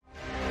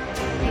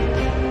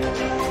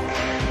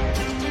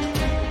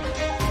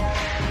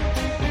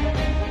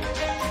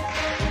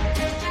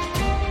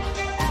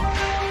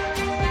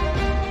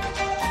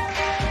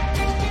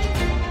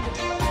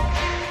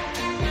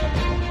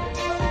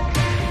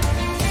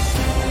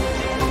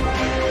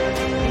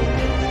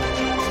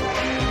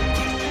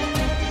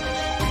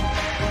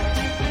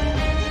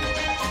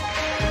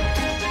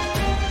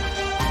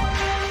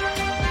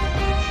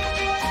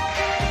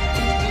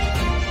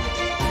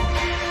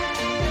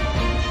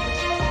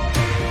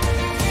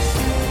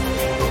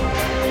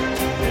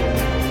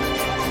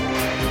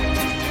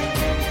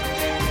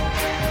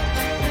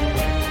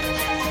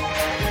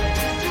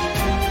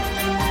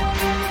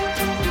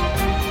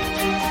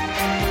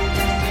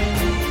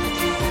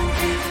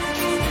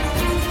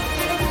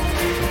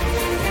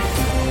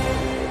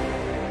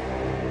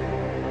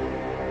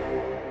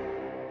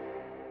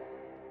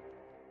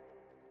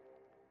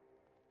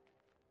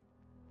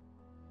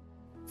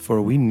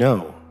For we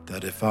know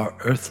that if our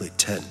earthly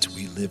tent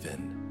we live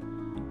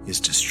in is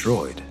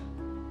destroyed,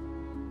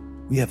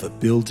 we have a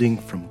building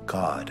from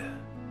God,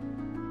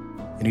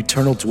 an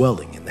eternal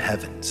dwelling in the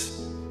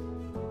heavens,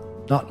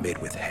 not made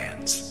with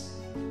hands.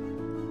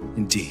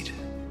 Indeed,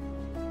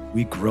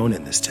 we groan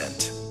in this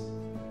tent,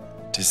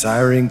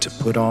 desiring to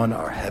put on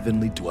our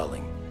heavenly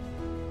dwelling,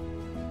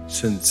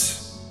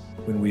 since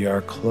when we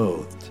are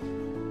clothed,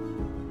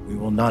 we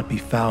will not be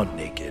found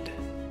naked.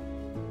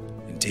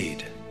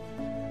 Indeed,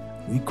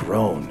 we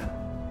groan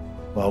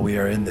while we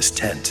are in this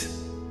tent,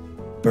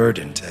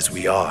 burdened as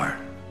we are,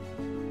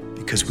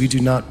 because we do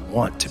not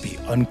want to be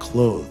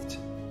unclothed,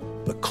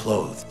 but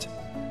clothed,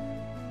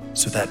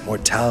 so that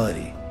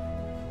mortality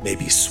may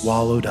be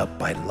swallowed up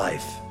by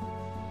life.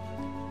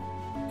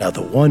 Now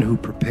the one who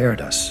prepared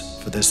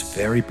us for this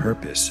very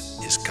purpose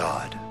is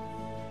God,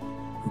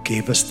 who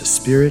gave us the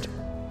Spirit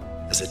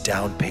as a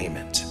down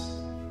payment.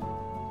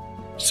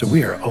 So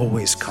we are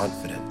always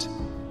confident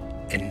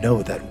and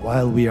know that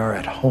while we are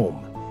at home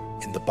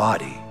in the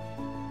body,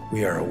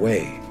 we are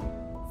away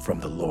from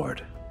the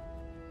Lord.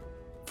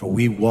 For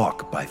we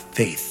walk by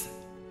faith,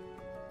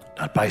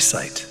 not by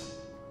sight.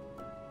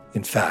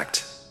 In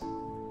fact,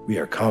 we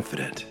are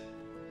confident,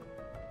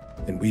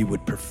 and we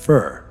would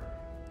prefer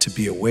to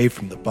be away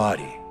from the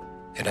body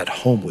and at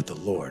home with the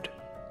Lord.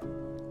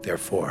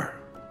 Therefore,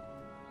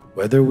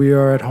 whether we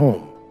are at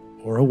home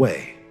or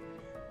away,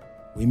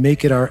 we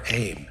make it our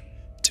aim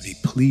to be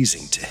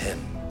pleasing to Him.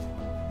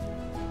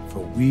 For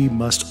we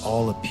must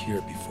all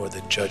appear before the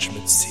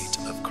judgment seat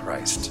of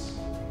Christ,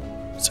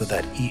 so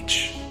that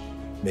each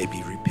may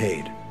be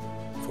repaid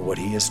for what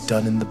he has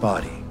done in the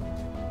body,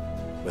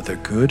 whether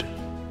good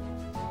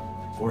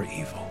or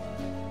evil.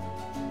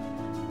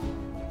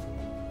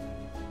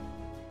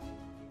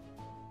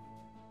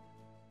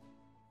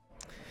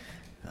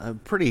 A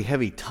pretty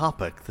heavy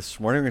topic this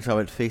morning. We're going to talk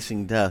about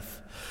facing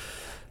death.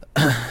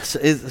 So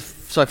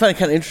I find it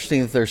kind of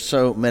interesting that there's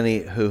so many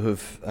who have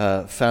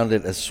found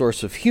it a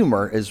source of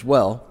humor as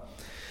well.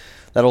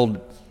 That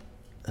old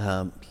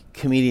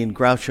comedian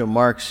Groucho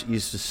Marx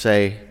used to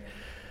say,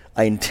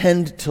 "I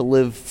intend to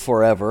live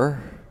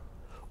forever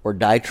or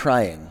die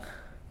trying."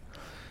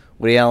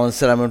 Woody Allen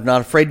said, "I'm not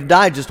afraid to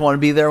die, just want to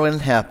be there when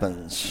it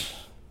happens."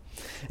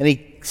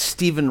 Any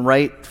Stephen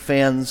Wright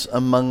fans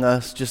among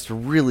us? Just a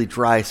really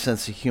dry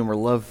sense of humor.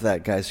 Love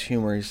that guy's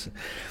humor. He's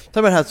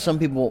talking about how some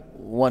people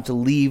want to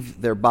leave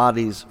their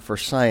bodies for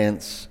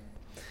science.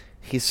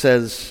 He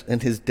says in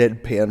his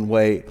deadpan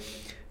way,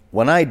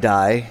 "When I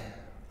die,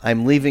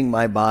 I'm leaving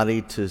my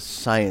body to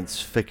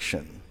science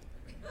fiction."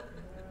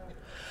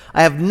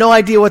 I have no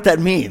idea what that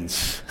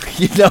means,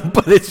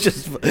 but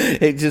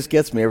it just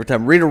gets me every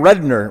time. Rita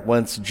Rudner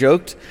once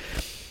joked,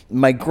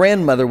 "My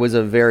grandmother was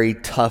a very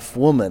tough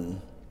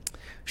woman.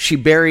 She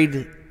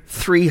buried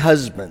 3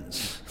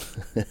 husbands,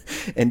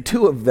 and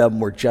 2 of them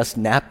were just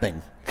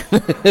napping."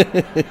 Death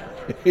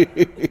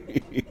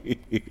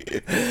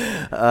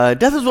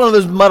is one of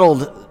those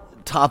muddled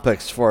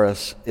topics for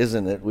us,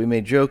 isn't it? We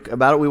may joke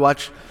about it. We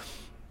watch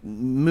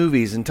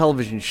movies and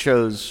television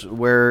shows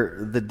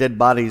where the dead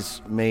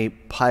bodies may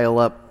pile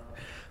up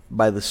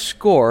by the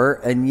score,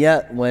 and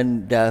yet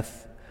when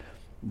death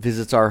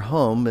visits our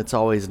home, it's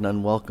always an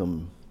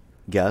unwelcome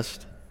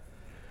guest.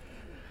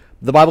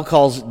 The Bible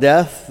calls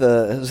death,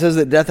 says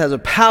that death has a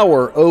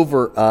power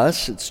over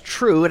us. It's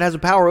true, it has a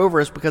power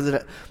over us because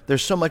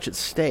there's so much at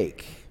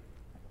stake.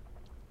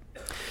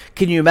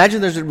 Can you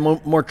imagine there's a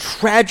more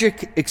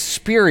tragic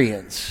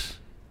experience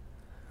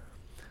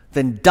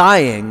than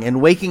dying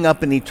and waking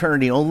up in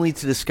eternity only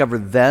to discover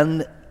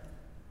then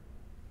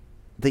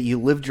that you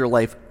lived your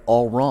life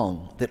all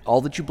wrong, that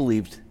all that you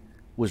believed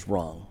was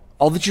wrong,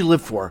 all that you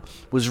lived for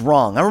was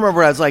wrong? I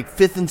remember I was like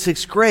 5th and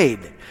 6th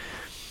grade,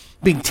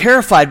 being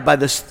terrified by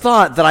this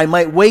thought that I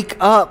might wake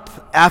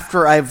up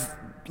after I've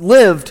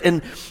lived,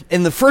 and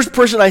the first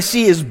person I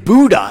see is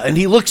Buddha, and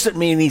he looks at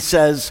me and he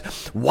says,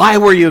 "Why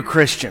were you a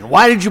Christian?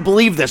 Why did you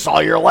believe this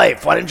all your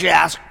life? Why didn't you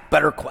ask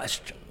better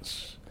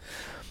questions?"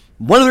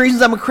 One of the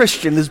reasons I'm a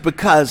Christian is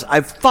because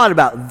I've thought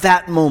about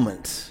that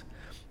moment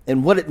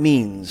and what it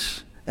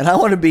means, and I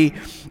want to be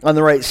on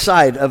the right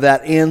side of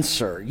that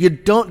answer.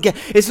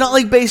 It's not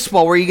like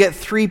baseball where you get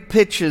 3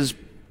 pitches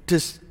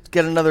to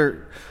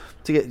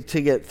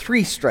get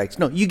 3 strikes.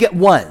 No, you get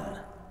 1.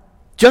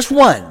 Just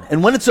 1.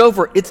 And when it's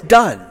over, it's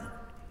done.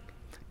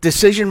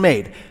 Decision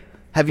made.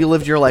 Have you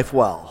lived your life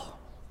well?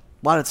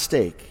 A lot at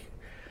stake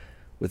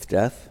with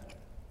death.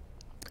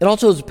 It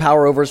also has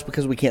power over us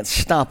because we can't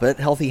stop it.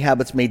 Healthy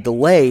habits may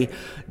delay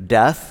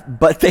death,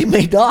 but they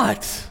may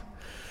not.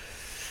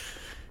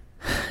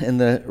 And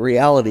the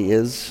reality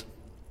is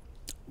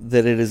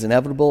that it is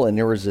inevitable and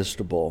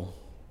irresistible.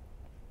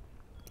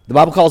 The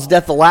Bible calls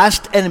death the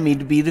last enemy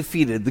to be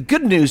defeated. The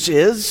good news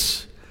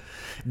is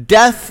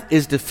death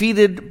is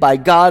defeated by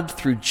God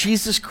through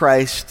Jesus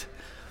Christ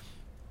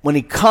when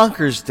He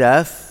conquers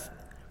death,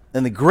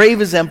 and the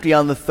grave is empty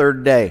on the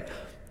 3rd day.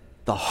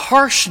 The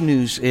harsh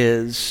news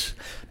is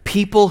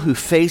people who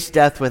face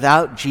death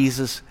without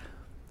Jesus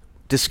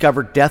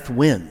discover death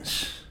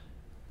wins.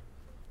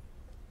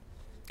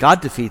 God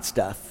defeats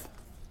death,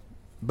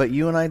 but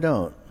you and I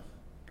don't.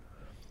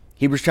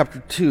 Hebrews chapter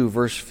 2,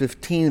 verse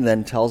 15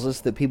 then tells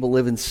us that people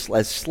live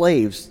as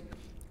slaves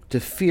to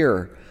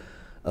fear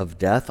of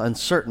death,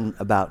 uncertain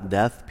about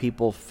death.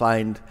 People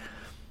find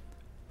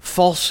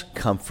false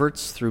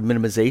comforts through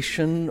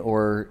minimization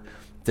or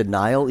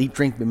denial. Eat,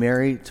 drink, be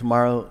merry,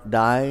 tomorrow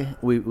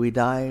we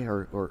die,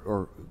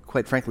 or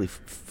quite frankly,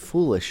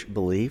 foolish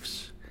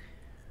beliefs.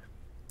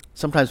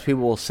 Sometimes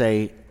people will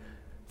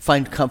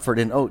find comfort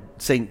in,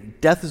 saying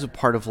death is a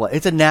part of life.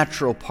 It's a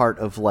natural part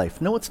of life.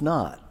 No, it's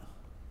not.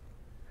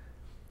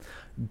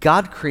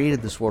 God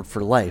created this world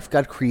for life.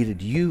 God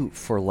created you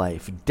for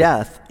life.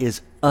 Death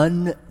is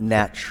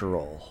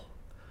unnatural.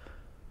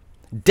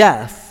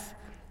 Death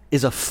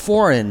is a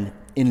foreign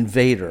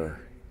invader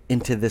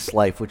into this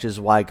life, which is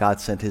why God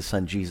sent his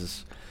son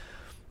Jesus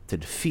to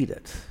defeat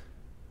it.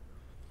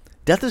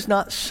 Death is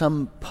not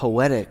some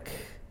poetic,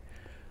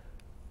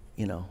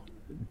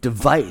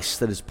 device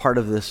that is part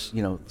of this,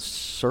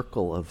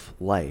 circle of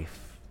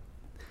life.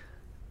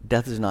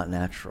 Death is not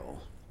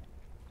natural.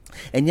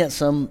 And yet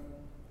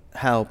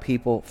somehow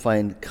people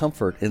find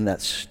comfort in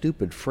that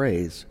stupid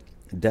phrase,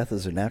 death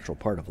is a natural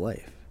part of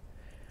life.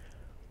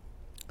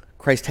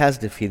 Christ has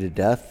defeated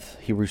death.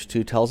 Hebrews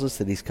 2 tells us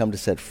that he's come to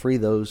set free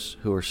those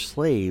who are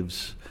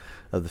slaves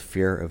of the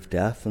fear of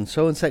death. And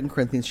so in 2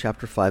 Corinthians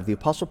chapter 5, the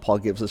Apostle Paul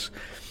gives us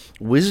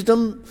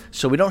wisdom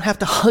so we don't have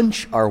to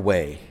hunch our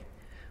way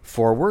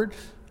forward.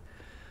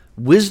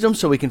 Wisdom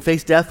so we can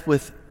face death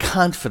with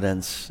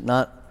confidence,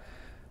 not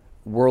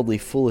worldly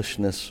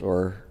foolishness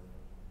or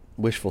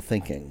wishful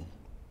thinking.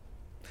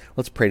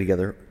 Let's pray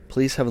together.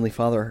 Please, Heavenly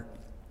Father,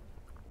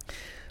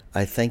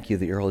 I thank you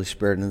that your Holy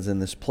Spirit is in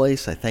this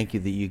place. I thank you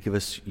that you give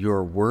us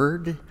your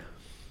word.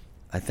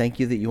 I thank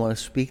you that you want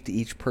to speak to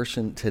each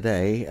person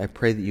today. I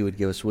pray that you would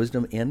give us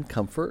wisdom and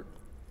comfort,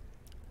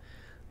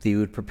 that you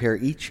would prepare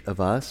each of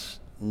us,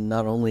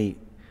 not only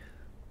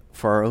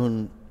for our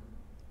own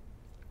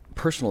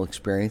personal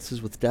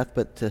experiences with death,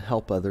 but to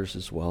help others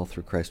as well.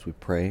 Through Christ we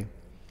pray.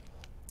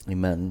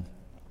 Amen.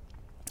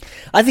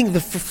 I think to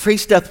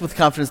face death with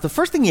confidence, the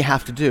first thing you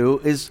have to do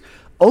is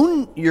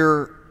own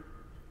your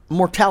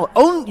mortality,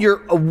 own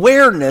your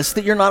awareness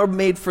that you're not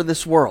made for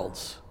this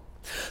world.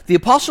 The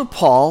Apostle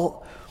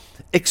Paul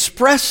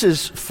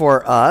expresses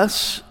for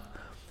us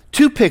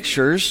two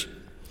pictures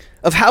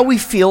of how we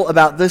feel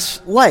about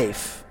this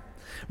life.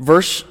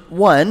 Verse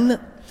 1,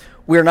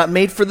 we are not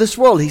made for this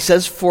world. He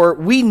says, for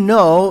we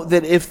know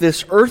that if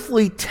this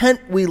earthly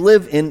tent we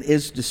live in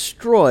is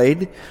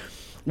destroyed,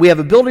 we have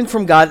a building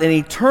from God, an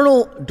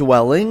eternal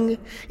dwelling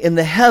in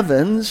the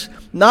heavens,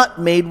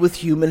 not made with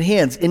human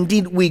hands.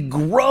 Indeed, we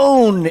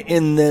groan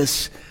in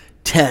this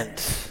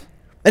tent.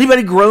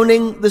 Anybody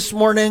groaning this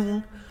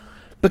morning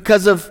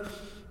because of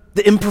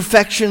the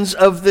imperfections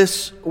of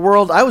this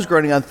world? I was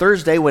groaning on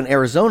Thursday when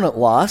Arizona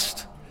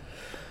lost,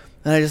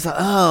 and I just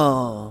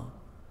thought,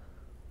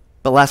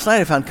 But last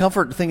night I found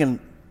comfort thinking,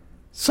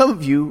 some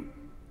of you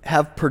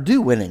have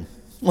Purdue winning.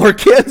 Or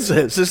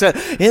Kansas.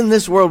 In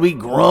this world we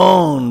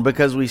groan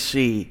because we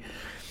see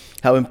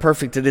how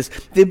imperfect it is.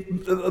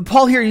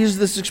 Paul here uses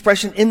this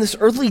expression, in this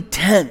earthly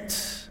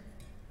tent.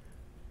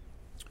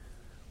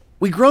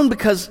 We groan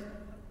because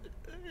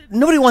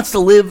nobody wants to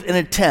live in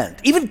a tent.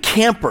 Even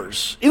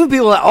campers. Even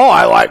people that,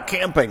 I like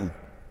camping.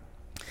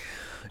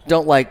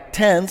 Don't like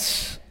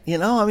tents. Think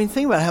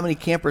about how many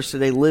campers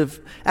today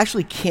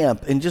actually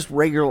camp in just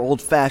regular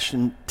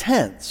old-fashioned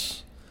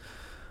tents.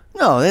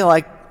 No, they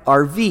like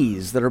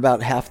RVs that are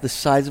about half the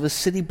size of a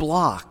city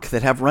block,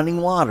 that have running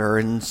water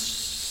and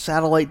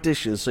satellite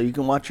dishes so you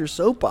can watch your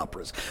soap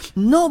operas.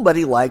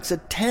 Nobody likes a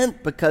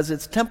tent because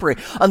it's temporary.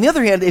 On the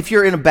other hand, if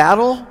you're in a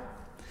battle,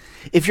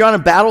 if you're on a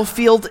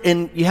battlefield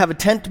and you have a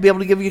tent to be able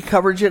to give you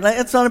coverage at night,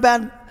 it's not a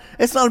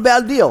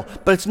bad deal,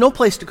 but it's no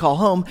place to call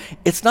home.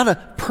 It's not a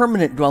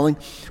permanent dwelling.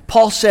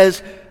 Paul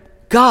says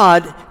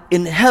God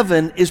in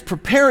heaven is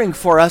preparing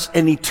for us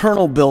an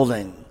eternal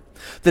building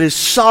that is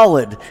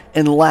solid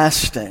and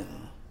lasting.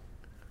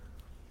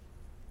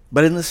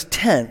 But in this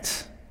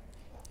tent,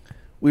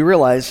 we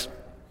realize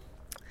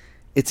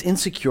it's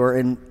insecure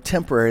and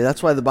temporary.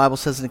 That's why the Bible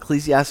says in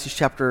Ecclesiastes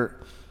chapter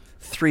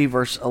 3,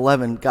 verse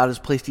 11, God has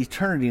placed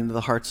eternity into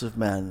the hearts of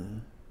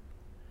men.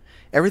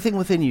 Everything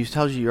within you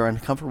tells you you're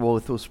uncomfortable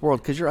with this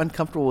world because you're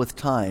uncomfortable with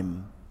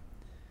time.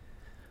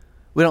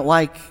 We don't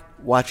like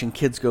watching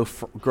kids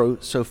grow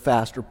so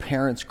fast, or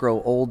parents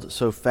grow old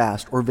so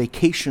fast, or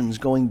vacations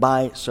going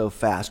by so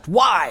fast.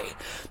 Why?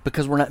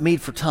 Because we're not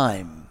made for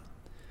time.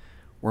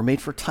 We're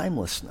made for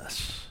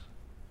timelessness.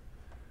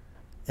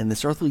 And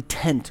this earthly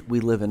tent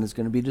we live in is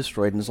going to be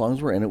destroyed, and as long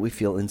as we're in it, we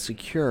feel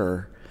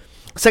insecure.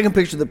 The second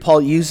picture that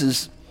Paul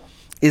uses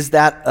is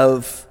that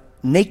of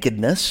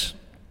nakedness.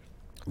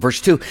 Verse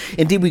 2,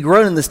 indeed we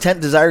groan in this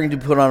tent, desiring to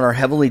put on our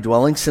heavenly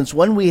dwelling, since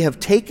when we have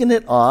taken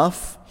it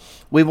off,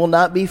 we will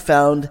not be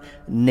found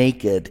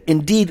naked.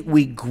 Indeed,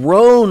 we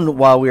groan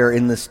while we are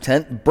in this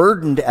tent,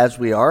 burdened as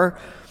we are,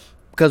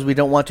 because we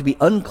don't want to be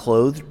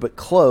unclothed, but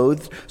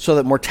clothed, so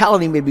that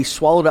mortality may be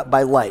swallowed up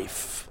by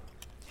life.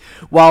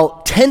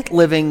 While tent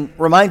living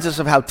reminds us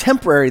of how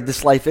temporary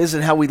this life is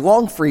and how we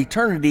long for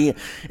eternity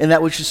and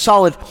that which is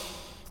solid,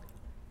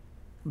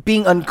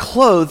 being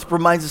unclothed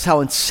reminds us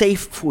how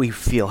unsafe we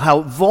feel,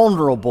 how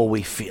vulnerable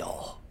we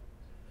feel.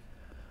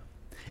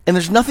 And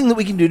there's nothing that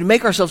we can do to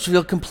make ourselves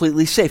feel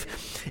completely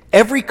safe.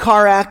 Every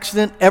car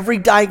accident, every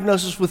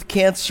diagnosis with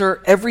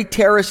cancer, every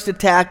terrorist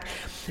attack,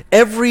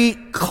 every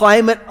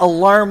climate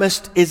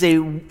alarmist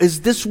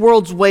is this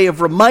world's way of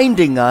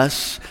reminding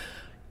us,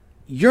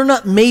 you're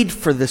not made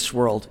for this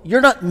world.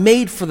 You're not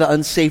made for the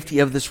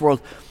unsafety of this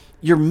world.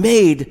 You're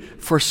made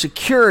for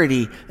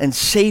security and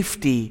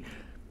safety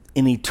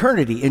in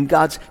eternity, in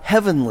God's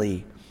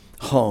heavenly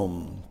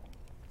home.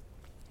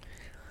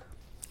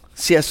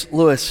 C.S.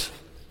 Lewis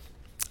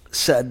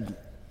said,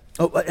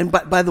 and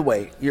by the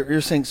way,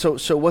 you're saying,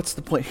 so what's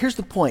the point? Here's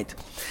the point.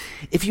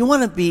 If you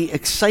want to be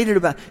excited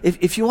about,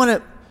 if you want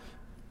to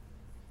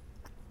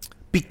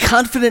be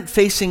confident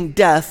facing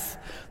death,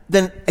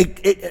 then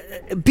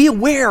be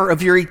aware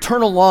of your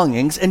eternal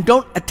longings and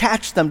don't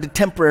attach them to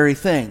temporary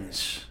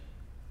things.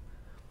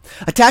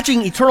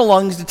 Attaching eternal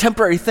longings to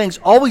temporary things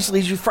always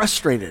leaves you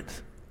frustrated.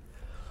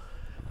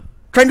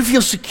 Trying to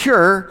feel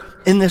secure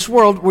in this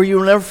world where you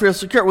will never feel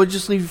secure will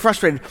just leave you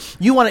frustrated.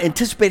 You want to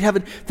anticipate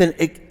heaven,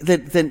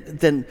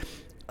 then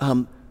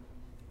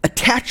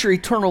attach your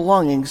eternal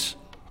longings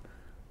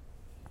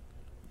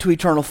to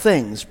eternal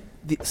things.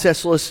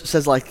 C.S. Lewis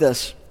says like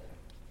this: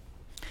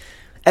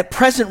 at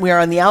present we are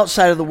on the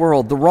outside of the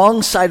world, the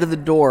wrong side of the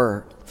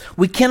door.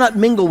 We cannot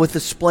mingle with the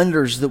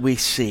splendors that we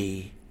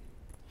see.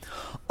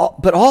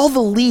 But all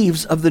the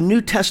leaves of the New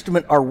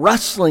Testament are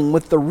rustling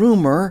with the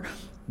rumor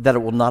that it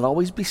will not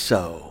always be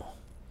so.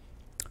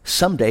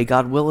 Someday,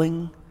 God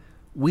willing,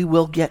 we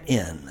will get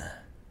in.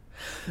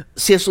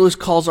 C.S. Lewis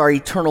calls our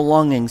eternal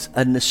longings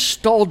a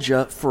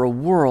nostalgia for a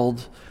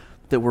world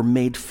that we're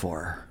made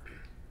for.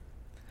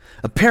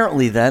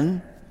 Apparently,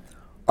 then,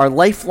 our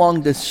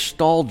lifelong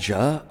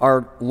nostalgia,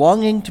 our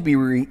longing to be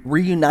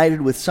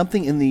reunited with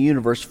something in the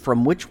universe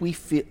from which we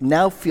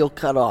now feel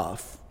cut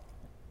off,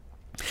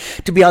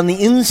 to be on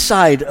the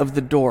inside of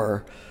the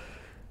door,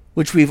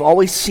 which we've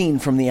always seen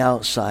from the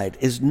outside,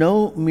 is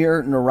no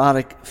mere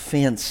neurotic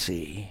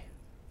fancy,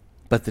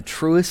 but the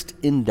truest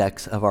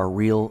index of our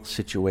real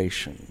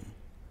situation.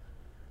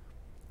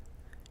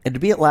 And to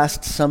be at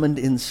last summoned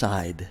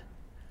inside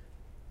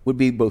would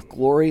be both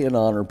glory and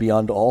honor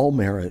beyond all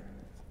merit,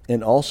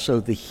 and also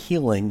the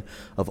healing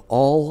of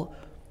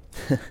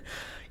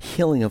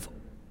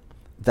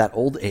that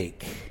old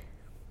ache.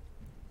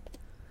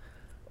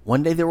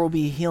 One day there will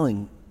be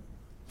healing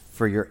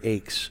for your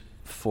aches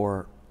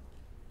for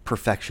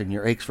perfection,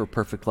 your aches for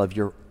perfect love,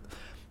 your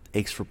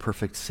aches for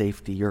perfect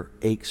safety, your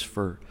aches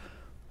for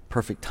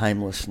perfect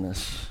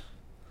timelessness.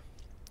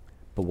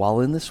 But while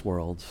in this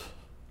world,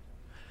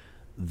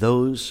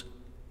 those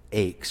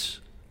aches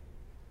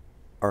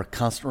are a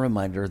constant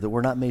reminder that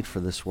we're not made for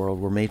this world.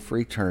 We're made for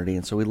eternity,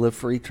 and so we live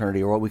for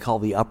eternity, or what we call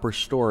the upper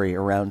story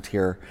around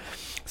here.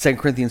 2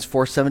 Corinthians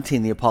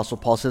 4:17, the Apostle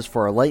Paul says,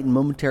 "For our light and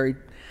momentary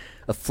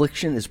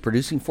affliction is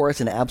producing for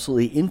us an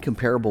absolutely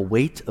incomparable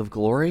weight of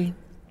glory,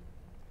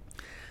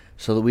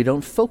 so that we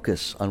don't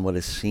focus on what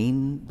is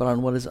seen, but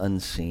on what is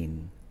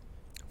unseen.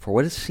 For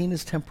what is seen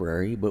is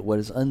temporary, but what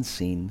is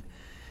unseen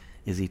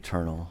is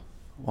eternal."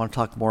 I want to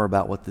talk more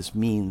about what this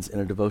means in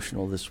a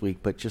devotional this week,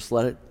 but just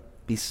let it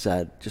be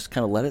said, just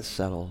kind of let it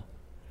settle.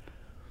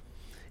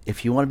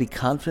 If you want to be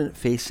confident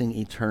facing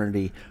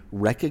eternity,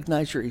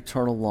 recognize your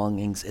eternal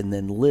longings and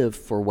then live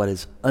for what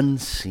is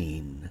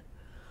unseen,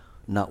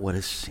 not what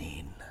is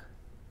seen.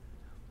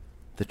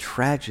 The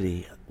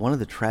tragedy, one of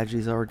the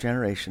tragedies of our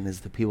generation is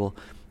that people,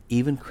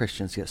 even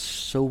Christians, get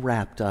so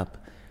wrapped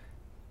up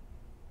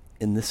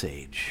in this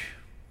age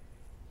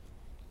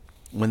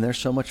when there's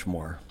so much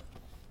more.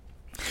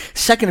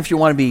 Second, if you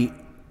want to be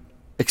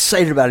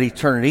excited about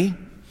eternity,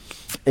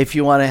 if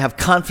you want to have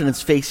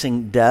confidence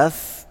facing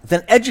death,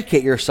 then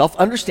educate yourself,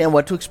 understand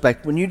what to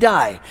expect when you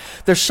die.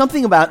 There's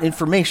something about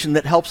information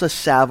that helps us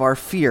salve our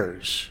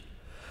fears.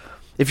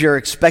 If you're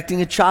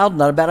expecting a child,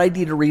 not a bad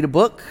idea to read a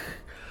book,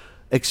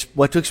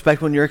 what to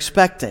expect when you're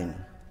expecting.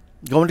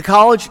 Going to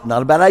college,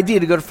 not a bad idea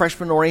to go to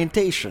freshman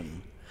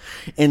orientation.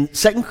 In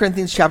 2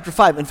 Corinthians chapter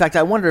 5, in fact,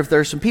 I wonder if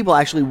there are some people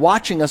actually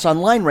watching us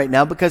online right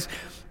now because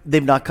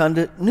they've not come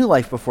to New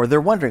Life before. They're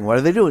wondering, what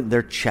are they doing?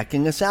 They're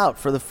checking us out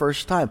for the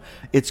first time.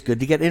 It's good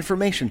to get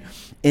information.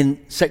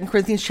 In 2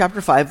 Corinthians chapter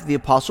 5, the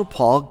Apostle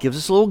Paul gives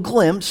us a little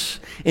glimpse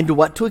into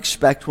what to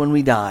expect when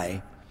we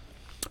die.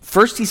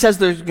 First, he says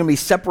there's going to be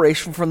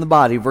separation from the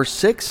body. Verse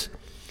 6,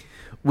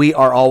 we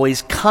are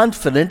always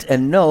confident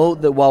and know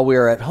that while we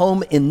are at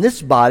home in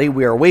this body,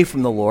 we are away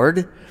from the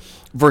Lord.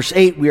 Verse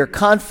 8, we are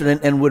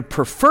confident and would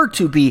prefer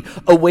to be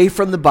away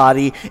from the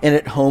body and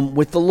at home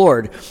with the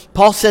Lord.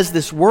 Paul says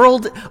this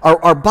world,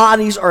 our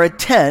bodies are a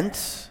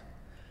tent,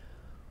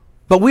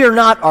 but we are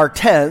not our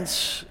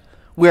tents.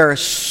 We are a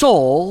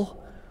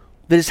soul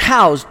that is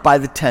housed by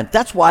the tent.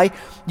 That's why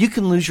you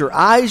can lose your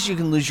eyes, you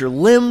can lose your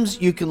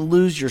limbs, you can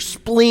lose your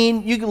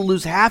spleen, you can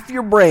lose half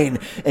your brain,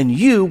 and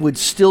you would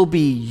still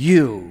be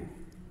you.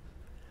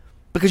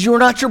 Because you are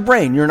not your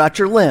brain, you're not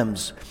your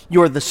limbs.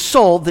 You are the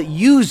soul that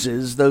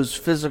uses those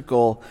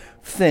physical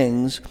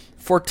things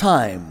for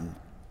time.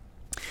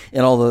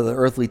 And although the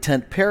earthly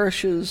tent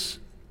perishes,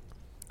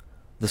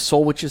 the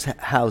soul which it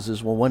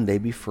houses will one day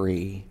be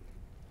free.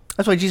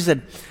 That's why Jesus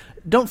said,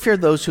 don't fear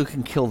those who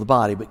can kill the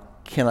body, but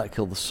cannot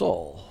kill the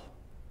soul.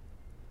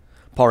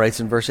 Paul writes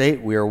in verse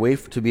 8, we are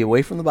to be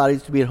away from the body,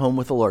 to be at home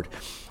with the Lord.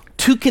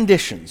 Two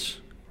conditions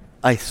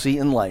I see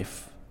in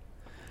life.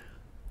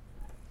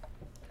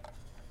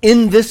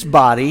 In this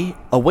body,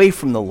 away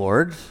from the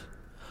Lord.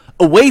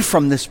 Away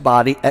from this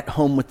body, at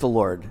home with the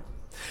Lord.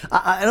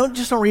 I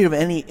don't read of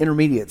any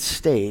intermediate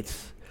state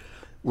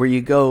where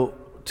you go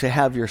to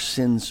have your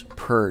sins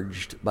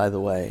purged, by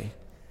the way.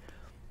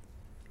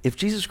 If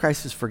Jesus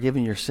Christ has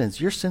forgiven your sins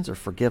are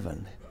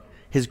forgiven.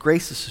 His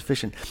grace is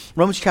sufficient.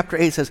 Romans chapter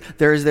 8 says,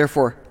 there is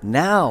therefore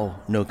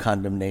now no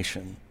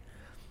condemnation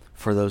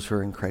for those who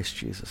are in Christ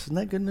Jesus. Isn't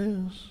that good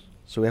news?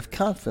 So we have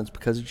confidence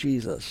because of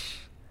Jesus.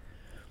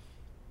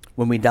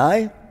 When we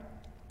die,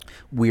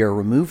 we are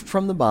removed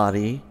from the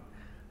body,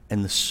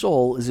 and the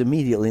soul is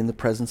immediately in the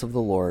presence of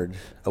the Lord,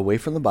 away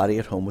from the body,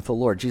 at home with the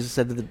Lord. Jesus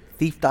said to the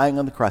thief dying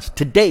on the cross,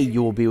 today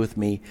you will be with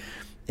me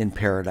in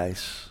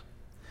paradise.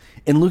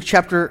 In Luke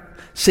chapter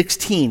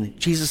 16,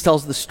 Jesus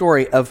tells the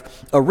story of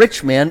a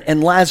rich man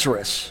and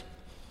Lazarus.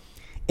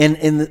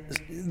 And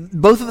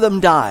both of them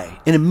die.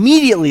 And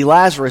immediately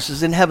Lazarus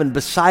is in heaven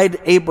beside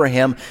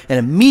Abraham, and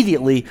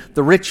immediately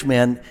the rich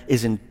man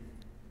is in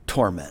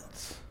torment.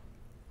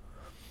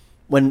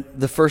 When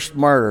the first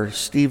martyr,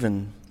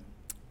 Stephen,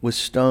 was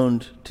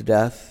stoned to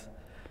death,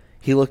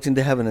 he looked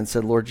into heaven and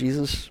said, Lord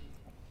Jesus,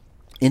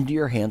 into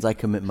your hands I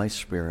commit my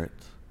spirit,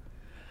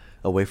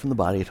 away from the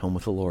body, at home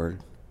with the Lord.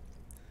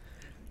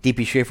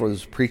 D.P. Schaefer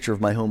was a preacher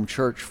of my home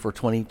church for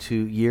 22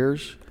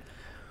 years.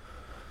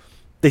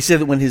 They say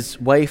that when his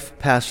wife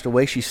passed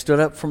away, she stood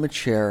up from a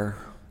chair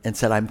and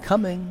said, I'm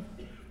coming.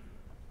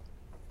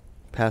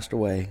 Passed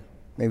away.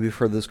 Maybe you've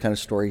heard those kind of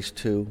stories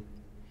too.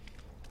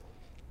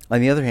 On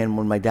the other hand,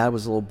 when my dad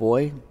was a little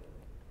boy,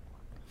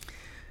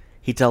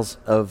 he tells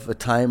of a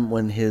time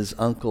when his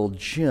uncle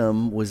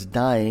Jim was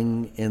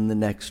dying in the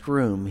next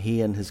room.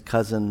 He and his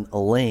cousin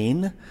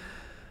Elaine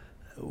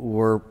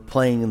were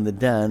playing in the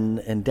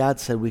den, and Dad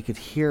said we could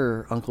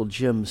hear Uncle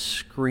Jim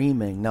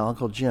screaming. Now,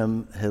 Uncle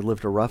Jim had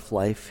lived a rough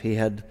life. He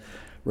had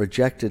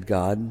rejected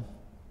God.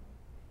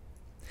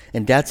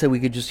 And Dad said we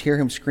could just hear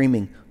him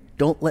screaming,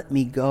 don't let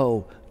me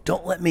go.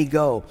 Don't let me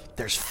go.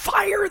 There's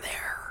fire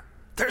there.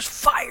 There's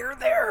fire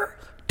there.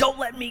 Don't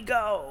let me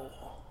go.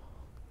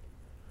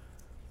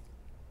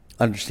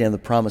 Understand the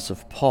promise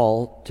of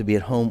Paul to be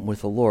at home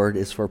with the Lord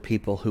is for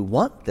people who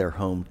want their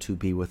home to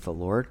be with the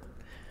Lord,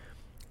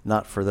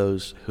 not for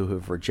those who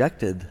have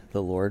rejected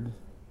the Lord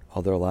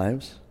all their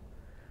lives.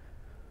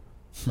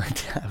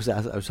 I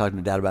was talking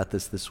to Dad about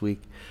this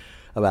week,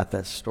 about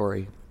that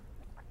story.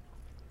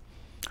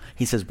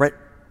 He says, Brett,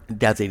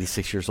 Dad's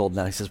 86 years old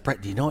now. He says,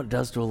 Brett, do you know what it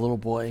does to a little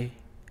boy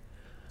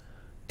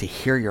to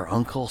hear your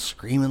uncle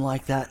screaming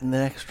like that in the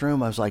next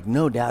room? I was like,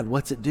 no, Dad,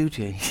 what's it do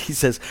to you? He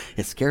says,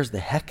 it scares the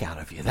heck out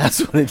of you. That's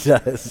what it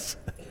does.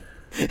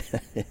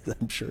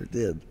 I'm sure it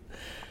did.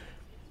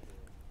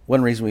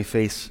 One reason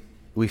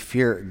we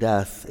fear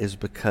death is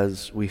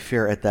because we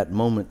fear at that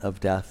moment of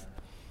death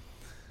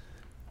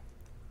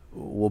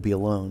we'll be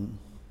alone.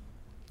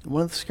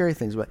 One of the scary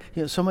things about,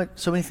 so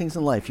many things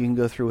in life you can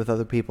go through with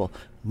other people.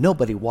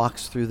 Nobody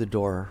walks through the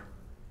door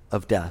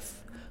of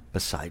death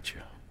beside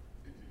you.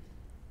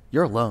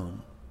 You're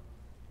alone.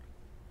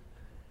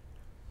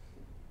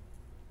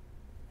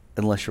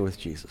 Unless you're with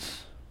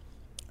Jesus.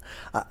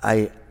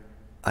 I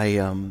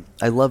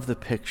love the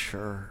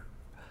picture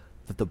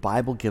that the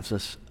Bible gives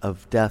us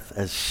of death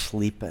as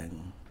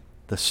sleeping,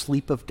 the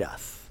sleep of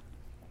death.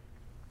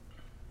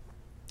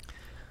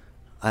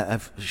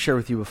 I've shared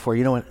with you before,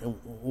 you know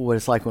what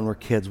it's like when we're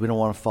kids. We don't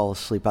want to fall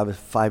asleep. I have a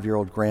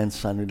 5-year-old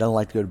grandson who doesn't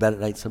like to go to bed at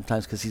night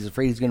sometimes because he's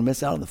afraid he's going to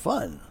miss out on the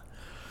fun.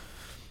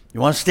 You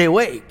want to stay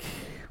awake.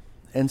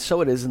 And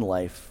so it is in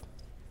life.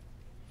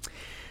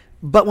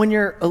 But when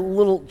you're a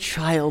little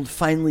child,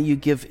 finally you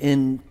give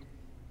in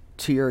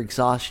to your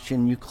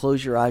exhaustion, you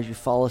close your eyes, you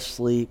fall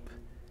asleep,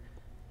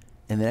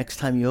 and the next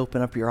time you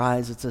open up your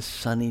eyes, it's a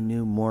sunny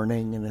new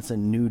morning, and it's a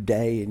new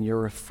day, and you're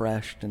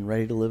refreshed and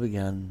ready to live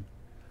again.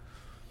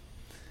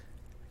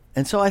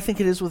 And so I think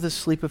it is with the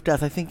sleep of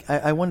death.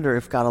 I wonder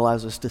if God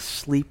allows us to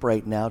sleep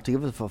right now to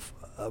give us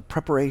a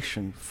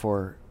preparation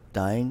for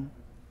dying.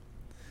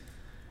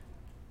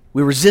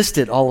 We resist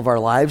it all of our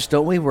lives,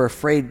 don't we? We're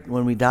afraid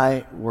when we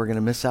die we're going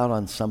to miss out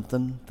on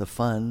something, the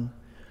fun.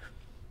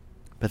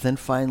 But then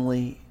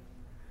finally,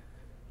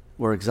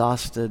 we're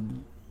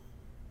exhausted.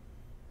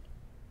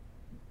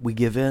 We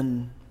give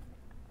in.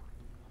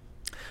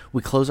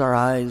 We close our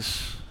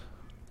eyes.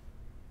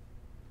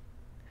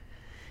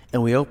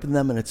 And we open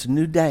them, and it's a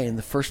new day, and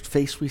the first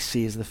face we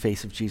see is the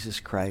face of Jesus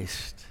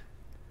Christ.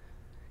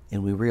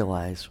 And we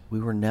realize we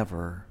were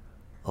never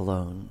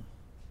alone.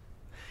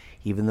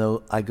 Even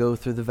though I go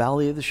through the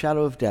valley of the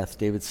shadow of death,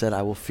 David said,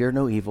 I will fear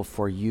no evil,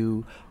 for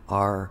you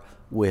are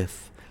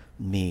with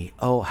me.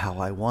 Oh, how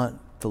I want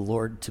the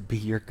Lord to be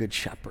your good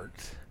shepherd.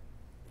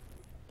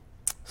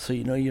 So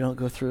you know you don't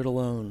go through it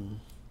alone.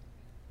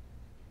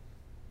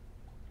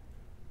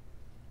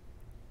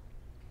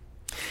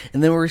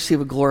 And then we'll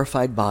receive a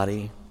glorified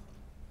body.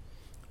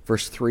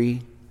 Verse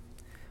 3,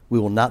 we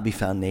will not be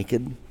found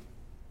naked,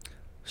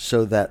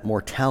 so that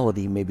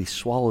mortality may be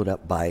swallowed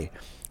up by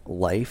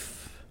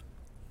life.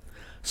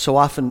 So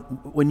often,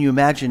 when you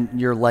imagine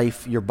your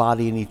life, your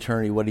body in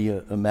eternity, what do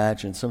you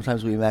imagine?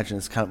 Sometimes we imagine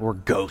it's kind of, we're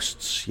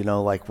ghosts,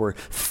 like we're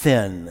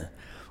thin.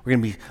 We're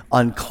going to be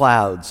on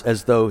clouds,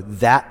 as though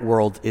that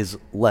world is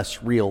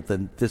less real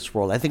than this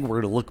world. I think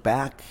we're going to look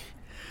back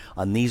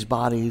on these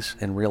bodies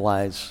and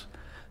realize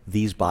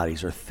these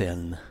bodies are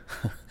thin.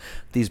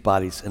 These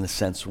bodies, in a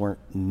sense, weren't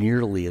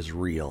nearly as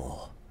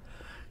real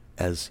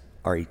as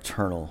our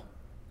eternal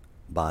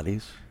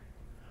bodies.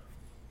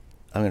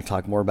 I'm going to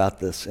talk more about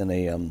this in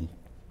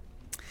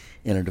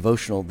a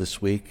devotional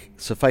this week.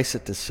 Suffice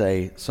it to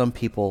say, some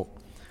people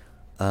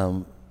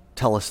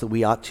tell us that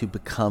we ought to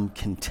become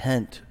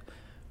content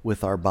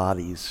with our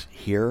bodies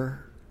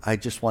here. I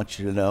just want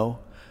you to know,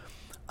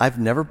 I've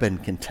never been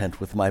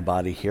content with my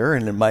body here,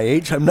 and at my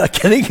age, I'm not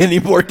getting any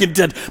more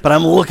content, but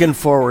I'm looking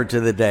forward to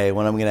the day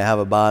when I'm going to have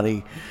a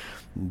body,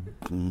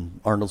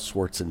 Arnold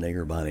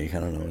Schwarzenegger body. I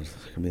don't know what it's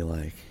going to be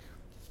like.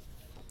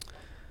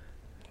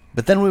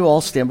 But then we will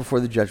all stand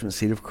before the judgment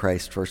seat of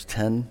Christ, verse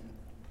 10.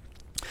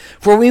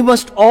 For we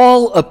must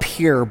all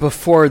appear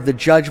before the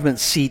judgment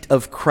seat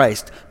of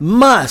Christ.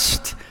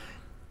 Must.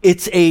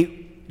 It's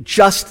a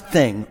just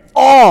thing.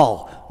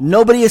 All.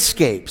 Nobody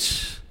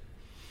escapes.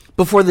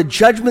 Before the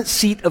judgment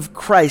seat of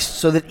Christ,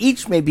 so that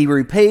each may be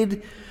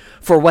repaid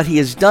for what he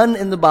has done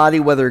in the body,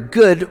 whether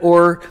good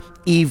or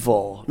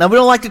evil. Now, we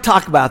don't like to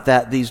talk about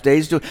that these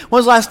days. When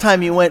was the last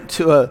time you went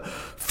to a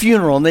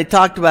funeral and they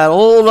talked about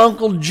old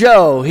Uncle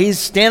Joe? He's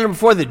standing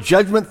before the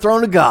judgment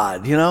throne of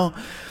God,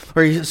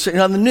 Or you're sitting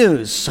on the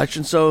news, such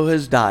and so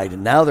has died,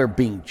 and now they're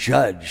being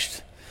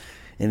judged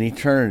in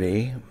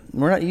eternity.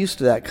 We're not used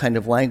to that kind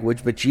of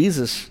language, but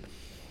Jesus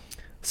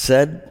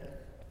said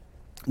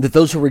that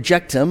those who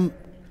reject him,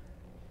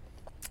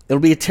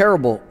 it'll be a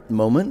terrible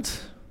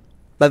moment.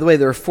 By the way,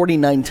 there are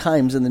 49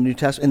 times in the New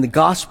Testament, in the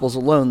Gospels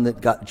alone,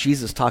 that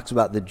Jesus talks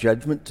about the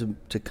judgment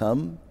to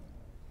come.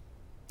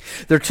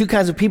 There are two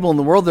kinds of people in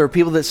the world. There are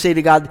people that say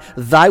to God,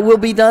 thy will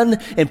be done,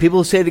 and people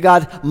who say to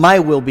God, my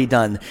will be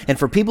done. And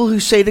for people who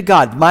say to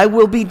God, my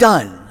will be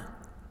done,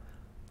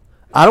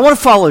 I don't want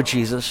to follow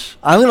Jesus.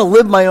 I'm going to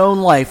live my own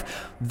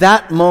life.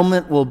 That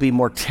moment will be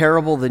more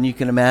terrible than you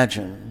can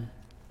imagine.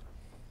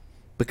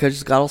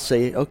 Because God will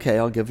say, okay,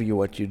 I'll give you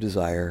what you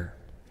desire.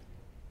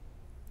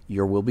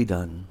 Your will be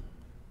done.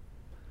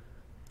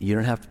 You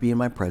don't have to be in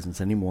my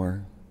presence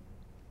anymore.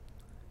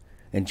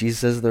 And Jesus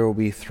says there will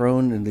be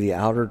thrown into the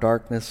outer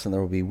darkness, and there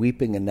will be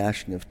weeping and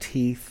gnashing of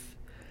teeth.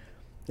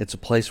 It's a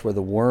place where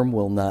the worm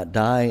will not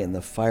die and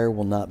the fire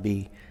will not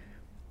be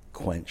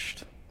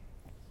quenched.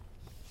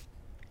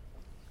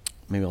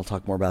 Maybe I'll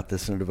talk more about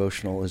this in a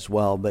devotional as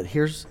well, but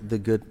here's the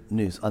good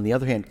news. On the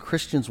other hand,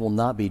 Christians will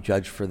not be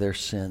judged for their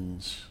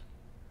sins.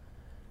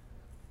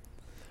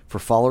 For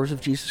followers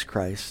of Jesus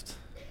Christ,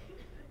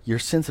 your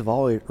sins have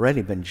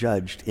already been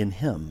judged in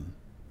him.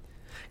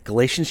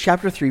 Galatians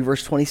chapter 3,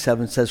 verse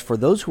 27 says, for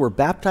those who are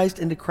baptized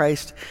into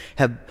Christ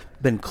have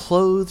been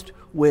clothed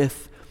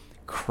with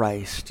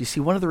Christ. You see,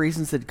 one of the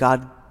reasons that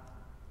God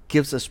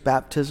gives us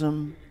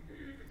baptism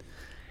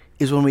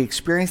is when we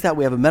experience that,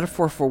 we have a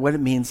metaphor for what it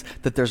means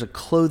that there's a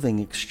clothing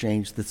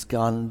exchange that's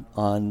gone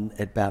on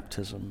at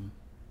baptism,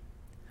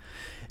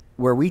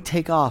 where we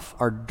take off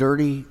our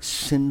dirty,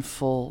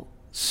 sinful,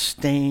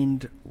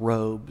 stained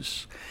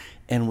robes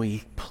and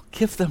we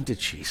give them to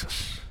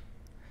Jesus.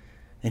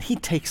 And he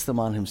takes them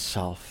on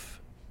himself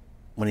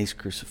when he's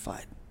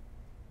crucified.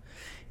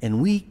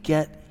 And we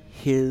get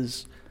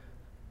his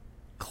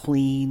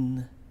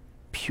clean,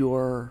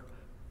 pure,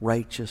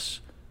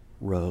 righteous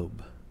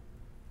robe.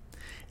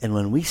 And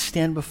when we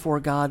stand before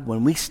God,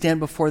 when we stand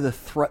before the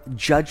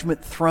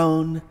judgment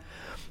throne,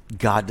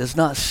 God does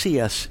not see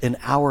us in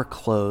our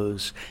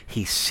clothes.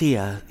 He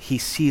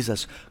sees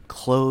us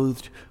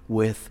clothed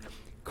with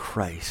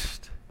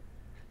Christ.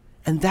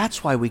 And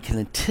that's why we can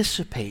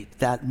anticipate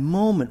that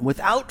moment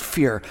without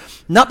fear,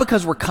 not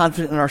because we're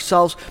confident in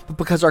ourselves, but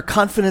because our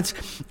confidence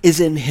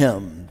is in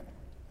him.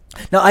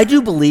 Now, I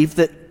do believe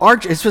that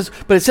it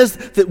says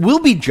that we'll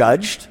be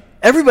judged.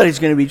 Everybody's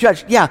going to be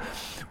judged. Yeah,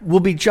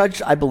 we'll be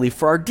judged, I believe,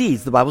 for our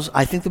deeds.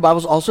 I think the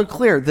Bible's also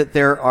clear that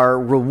there are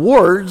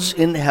rewards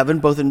in heaven,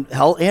 both in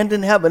hell and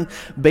in heaven,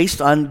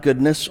 based on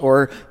goodness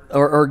or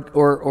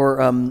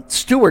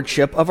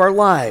stewardship of our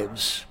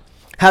lives.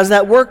 How does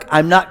that work?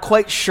 I'm not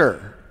quite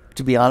sure,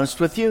 to be honest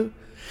with you.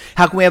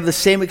 How can we have the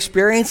same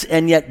experience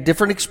and yet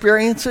different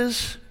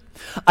experiences?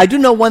 I do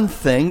know one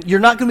thing. You're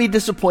not going to be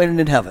disappointed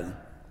in heaven.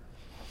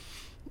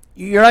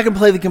 You're not going to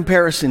play the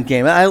comparison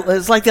game.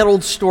 It's like that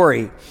old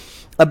story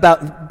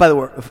about, by the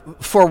way,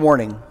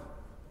 forewarning,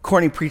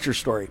 corny preacher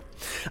story.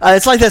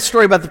 It's like that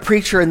story about the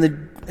preacher and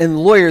the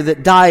lawyer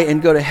that die and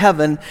go to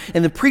heaven,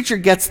 and the preacher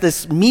gets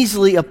this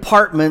measly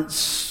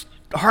apartment,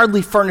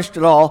 hardly furnished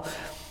at all.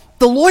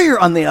 The lawyer,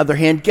 on the other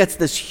hand, gets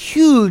this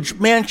huge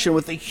mansion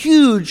with a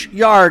huge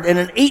yard and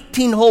an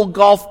 18-hole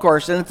golf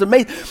course, and it's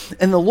amazing.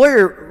 And the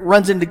lawyer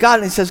runs into God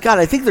and he says, God,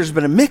 I think there's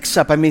been a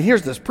mix-up. I mean,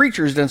 here's this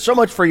preacher who's done so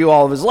much for you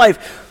all of his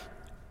life,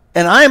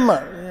 and I'm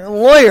a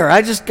lawyer.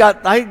 I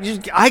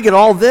get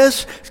all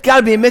this. It's got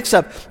to be a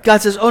mix-up.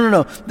 God says, oh,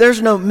 no,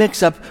 there's no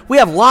mix-up. We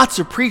have lots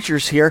of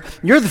preachers here.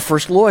 You're the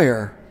first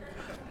lawyer.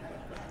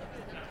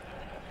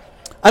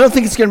 I don't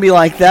think it's going to be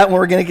like that when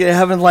we're going to get to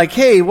heaven like,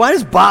 hey, why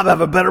does Bob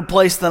have a better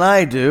place than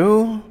I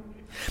do?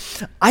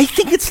 I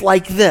think it's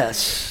like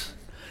this.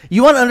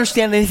 You want to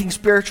understand anything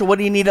spiritual, what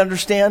do you need to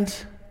understand?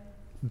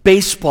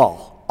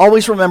 Baseball.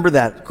 Always remember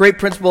that. Great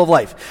principle of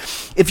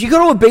life. If you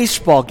go to a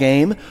baseball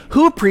game,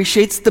 who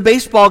appreciates the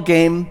baseball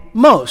game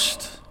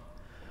most?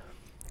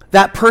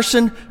 That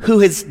person who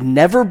has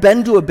never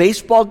been to a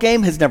baseball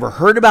game, has never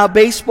heard about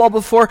baseball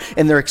before,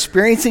 and they're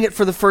experiencing it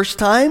for the first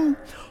time?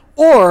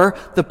 Or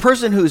the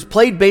person who's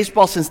played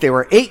baseball since they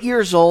were 8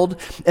 years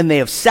old, and they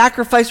have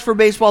sacrificed for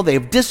baseball, they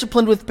have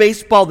disciplined with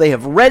baseball, they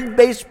have read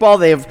baseball,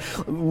 they have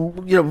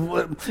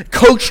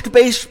coached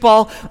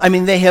baseball. I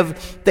mean, they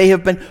have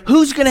been,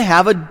 who's going to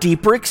have a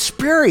deeper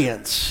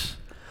experience?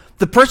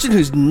 The person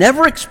who's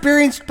never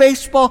experienced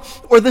baseball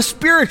or the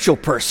spiritual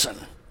person?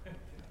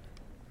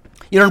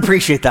 You don't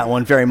appreciate that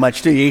one very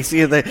much, do you? You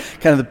see the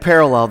kind of the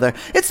parallel there.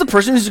 It's the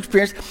person who's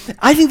experienced.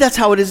 I think that's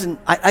how it is.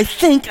 I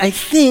think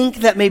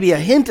that may be a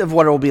hint of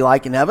what it will be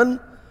like in heaven.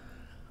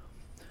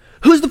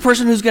 Who's the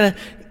person who's going to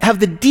have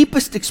the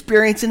deepest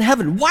experience in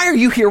heaven? Why are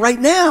you here right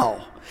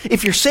now?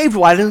 If you're saved,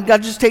 why doesn't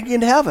God just take you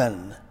into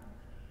heaven?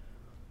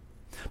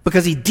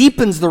 Because he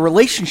deepens the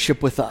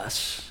relationship with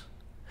us.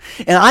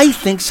 And I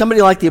think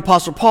somebody like the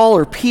Apostle Paul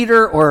or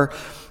Peter or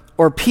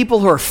people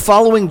who are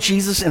following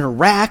Jesus in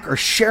Iraq or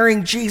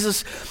sharing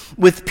Jesus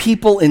with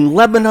people in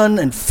Lebanon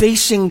and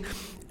facing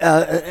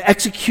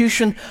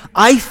execution,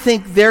 I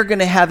think they're going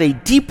to have a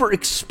deeper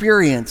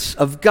experience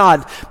of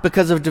God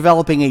because of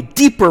developing a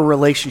deeper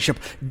relationship,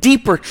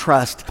 deeper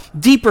trust,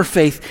 deeper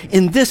faith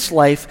in this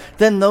life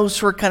than those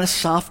who are kind of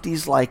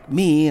softies like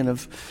me and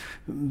have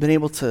been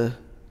able to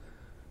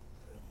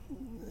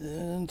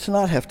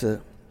not have to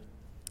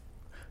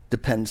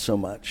depend so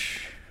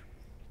much.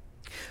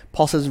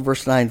 Paul says in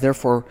verse 9,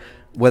 therefore,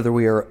 whether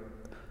we are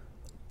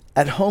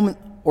at home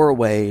or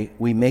away,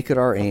 we make it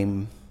our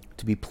aim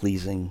to be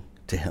pleasing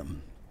to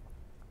him.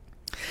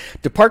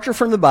 Departure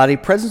from the body,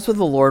 presence with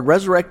the Lord,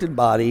 resurrected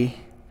body,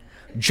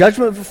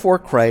 judgment before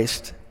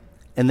Christ,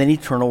 and then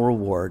eternal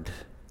reward.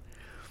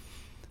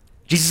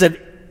 Jesus said,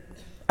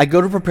 I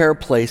go to prepare a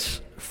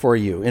place for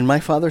you. In my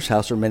Father's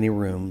house are many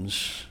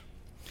rooms.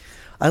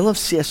 I love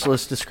C.S.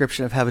 Lewis'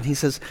 description of heaven. He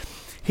says,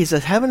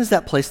 heaven is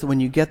that place that when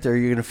you get there,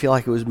 you're going to feel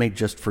like it was made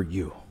just for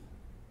you.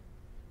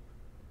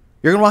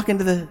 You're going to walk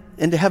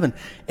into heaven,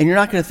 and you're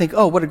not going to think,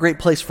 oh, what a great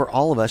place for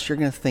all of us. You're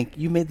going to think,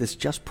 you made this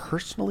just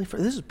personally for,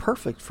 this is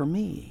perfect for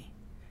me.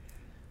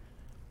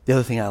 The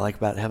other thing I like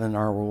about heaven and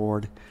our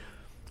reward,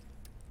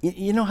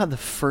 you know how the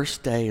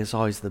first day is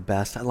always the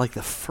best? I like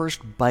the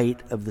first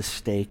bite of the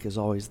steak is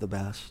always the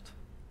best.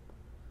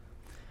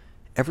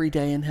 Every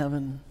day in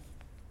heaven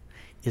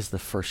is the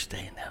first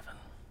day in heaven.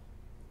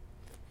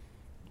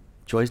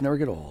 Joys never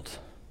get old.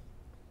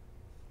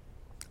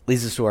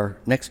 Leads us to our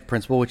next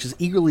principle, which is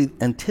eagerly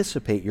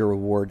anticipate your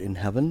reward in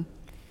heaven.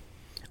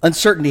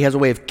 Uncertainty has a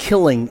way of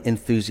killing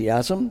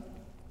enthusiasm.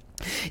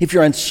 If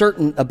you're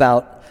uncertain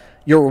about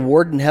your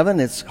reward in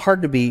heaven, it's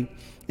hard to be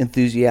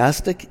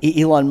enthusiastic.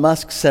 Elon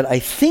Musk said, I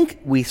think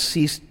we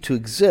cease to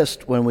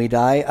exist when we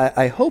die.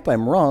 I hope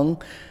I'm wrong,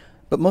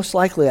 but most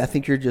likely I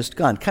think you're just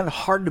gone. Kind of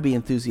hard to be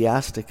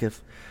enthusiastic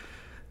if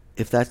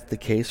that's the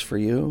case for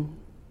you.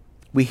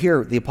 We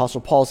hear the Apostle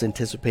Paul's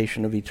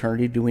anticipation of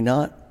eternity, do we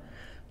not?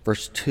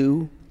 Verse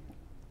 2,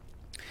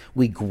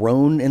 we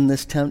groan in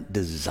this tent,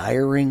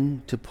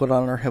 desiring to put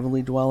on our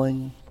heavenly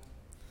dwelling.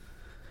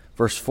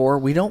 Verse 4,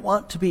 we don't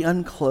want to be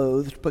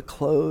unclothed, but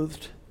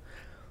clothed,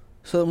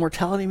 so that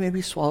mortality may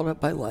be swallowed up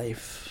by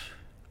life.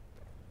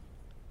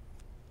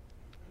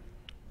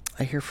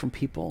 I hear from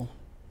people,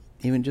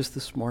 even just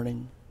this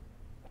morning,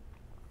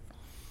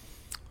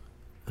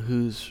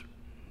 who's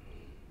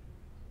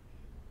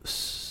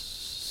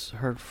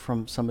heard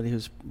from somebody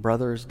whose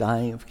brother is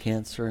dying of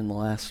cancer in the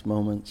last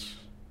moments.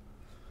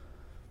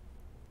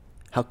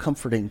 How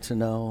comforting to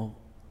know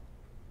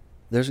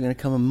there's going to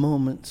come a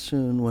moment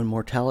soon when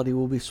mortality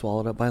will be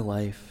swallowed up by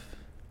life.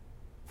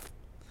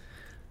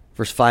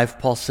 Verse 5,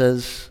 Paul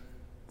says,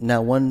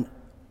 now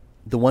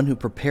the one who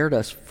prepared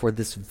us for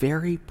this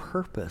very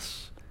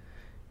purpose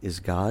is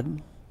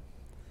God.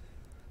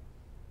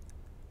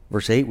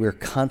 Verse 8, we are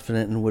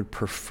confident and would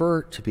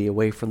prefer to be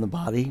away from the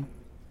body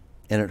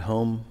and at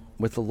home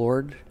with the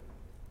Lord.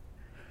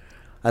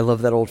 I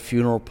love that old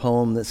funeral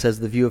poem that says,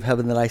 the view of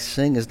heaven that I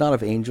sing is not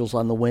of angels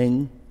on the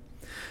wing,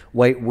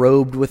 white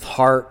robed with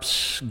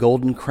harps,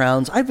 golden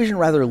crowns. I vision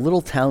rather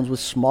little towns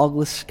with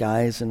smogless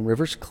skies and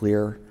rivers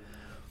clear,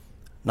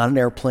 not an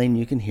airplane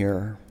you can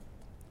hear.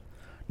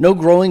 No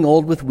growing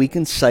old with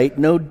weakened sight,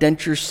 no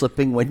dentures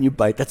slipping when you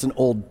bite. That's an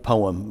old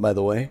poem, by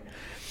the way.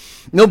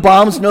 No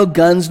bombs, no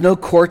guns, no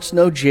courts,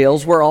 no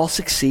jails, where all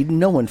succeed and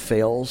no one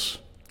fails.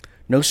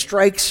 No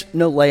strikes,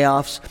 no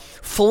layoffs,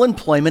 full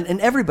employment, and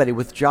everybody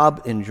with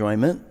job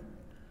enjoyment.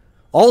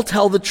 All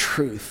tell the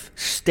truth,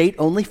 state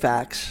only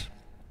facts.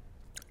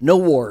 No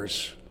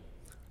wars,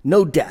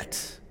 no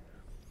debt,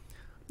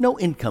 no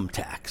income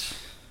tax.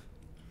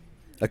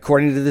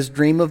 According to this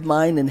dream of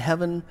mine, in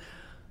heaven,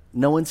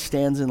 no one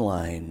stands in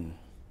line.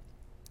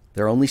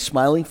 There are only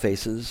smiling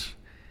faces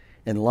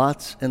and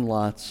lots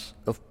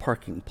of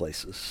parking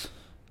places.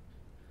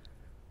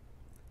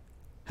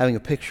 Having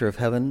a picture of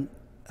heaven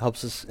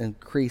helps us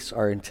increase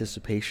our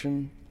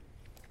anticipation.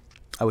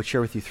 I would share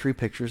with you 3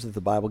 pictures that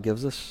the Bible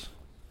gives us.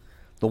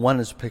 The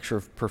one is a picture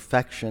of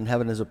perfection.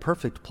 Heaven is a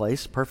perfect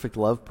place, perfect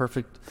love,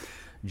 perfect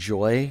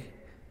joy,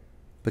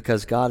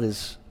 because God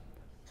is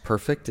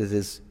perfect. It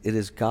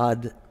is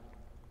God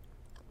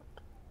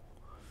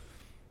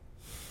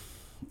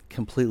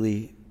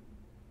completely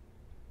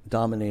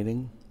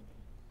dominating.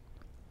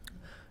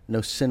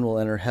 No sin will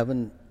enter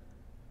heaven.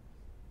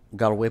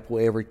 God will wipe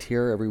away every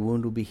tear, every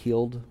wound will be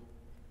healed.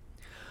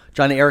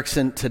 Johnny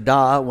Erickson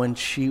Tada, when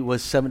she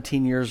was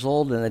 17 years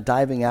old in a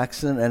diving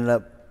accident, ended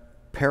up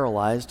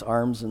paralyzed,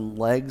 arms and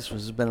legs,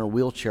 has been in a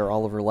wheelchair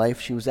all of her life.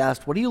 She was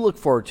asked, what do you look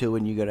forward to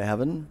when you go to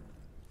heaven?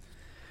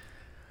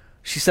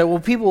 She said, well,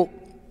 people,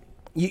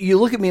 you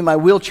look at me in my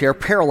wheelchair,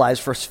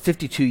 paralyzed for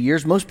 52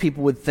 years. Most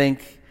people would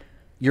think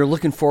you're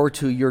looking forward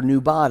to your new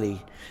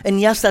body.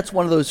 And yes, that's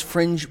one of those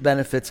fringe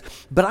benefits,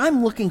 but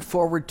I'm looking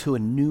forward to a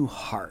new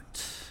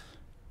heart.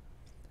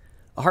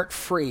 A heart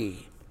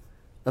free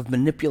of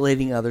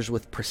manipulating others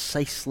with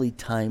precisely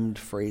timed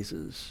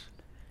phrases.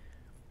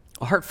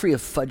 A heart free of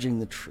fudging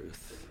the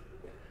truth.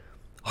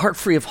 A heart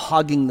free of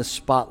hogging the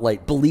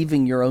spotlight,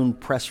 believing your own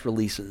press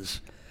releases.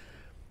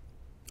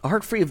 A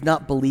heart free of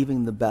not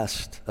believing the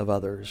best of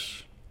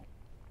others.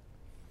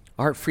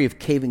 A heart free of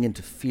caving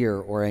into fear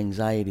or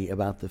anxiety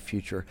about the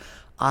future.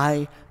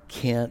 I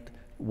can't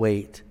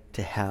wait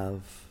to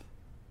have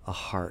a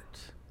heart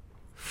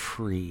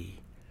free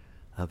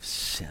of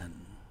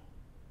sin.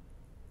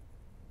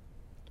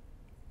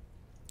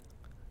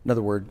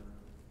 Another word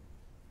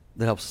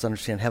that helps us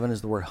understand heaven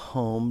is the word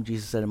home.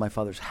 Jesus said, in my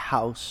Father's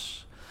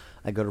house,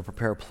 I go to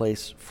prepare a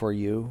place for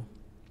you.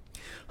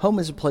 Home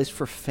is a place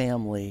for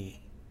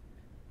family.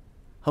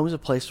 Home is a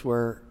place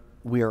where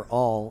we are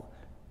all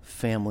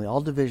family.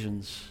 All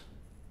divisions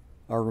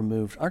are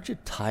removed. Aren't you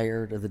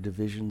tired of the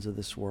divisions of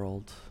this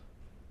world?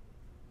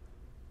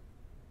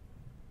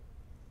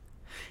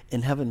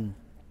 In heaven,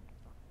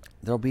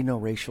 there'll be no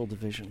racial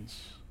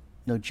divisions,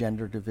 no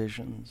gender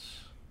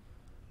divisions,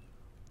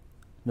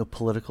 no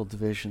political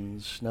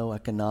divisions, no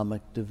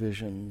economic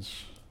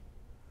divisions,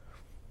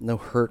 no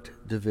hurt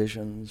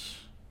divisions,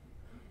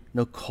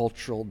 no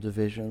cultural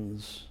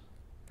divisions.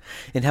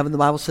 In heaven, the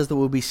Bible says that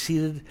we'll be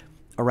seated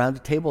around a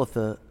table at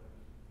the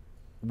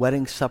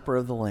wedding supper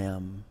of the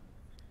Lamb,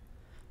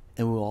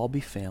 and we'll all be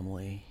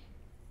family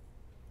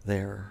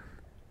there.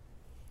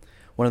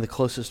 One of the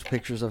closest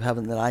pictures of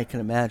heaven that I can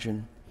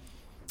imagine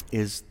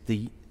is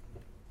the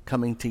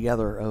coming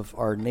together of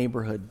our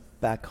neighborhood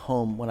back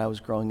home when I was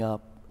growing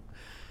up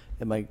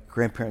at my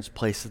grandparents'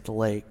 place at the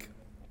lake.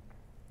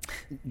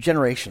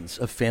 Generations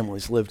of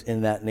families lived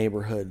in that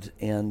neighborhood,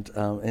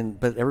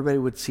 but everybody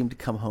would seem to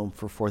come home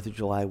for 4th of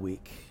July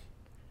week.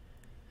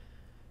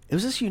 It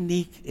was this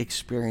unique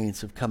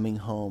experience of coming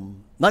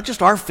home, not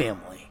just our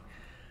family,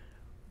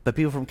 but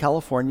people from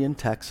California and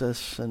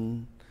Texas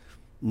and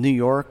New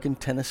York and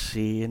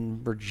Tennessee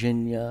and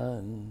Virginia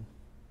and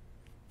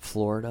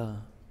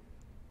Florida.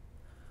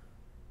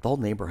 The whole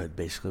neighborhood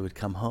basically would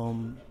come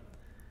home,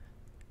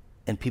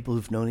 and people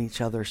who've known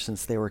each other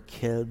since they were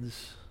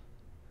kids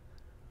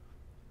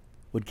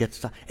would get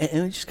stuff,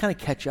 and we'd just kind of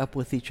catch up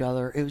with each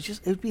other.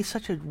 It would be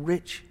such a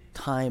rich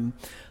time,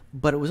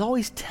 but it was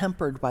always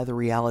tempered by the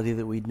reality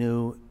that we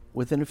knew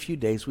within a few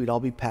days we'd all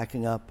be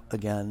packing up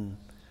again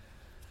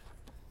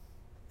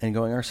and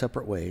going our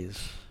separate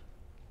ways.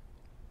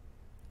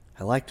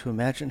 I like to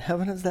imagine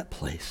heaven as that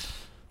place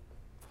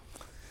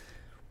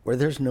where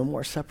there's no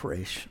more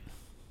separation,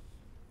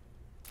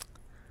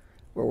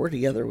 where we're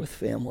together with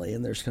family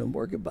and there's no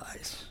more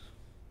goodbyes.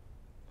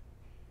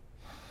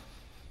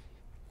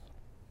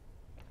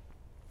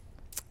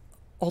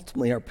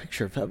 Ultimately, our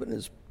picture of heaven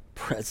is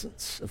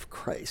presence of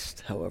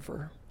Christ,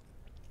 however.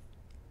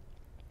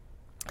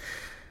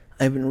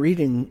 I've been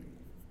reading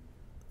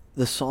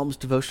the Psalms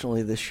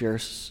devotionally this year,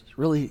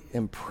 really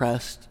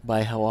impressed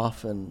by how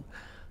often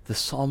the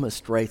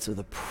psalmist writes of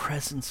the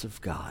presence of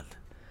God,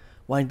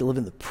 wanting to live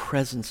in the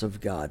presence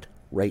of God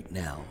right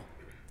now.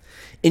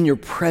 In your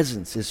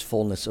presence is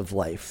fullness of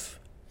life.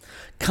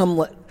 Come,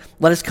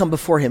 let us come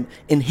before him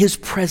in his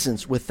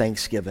presence with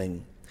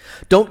thanksgiving.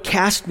 Don't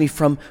cast me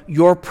from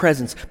your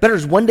presence. Better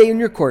is one day in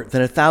your court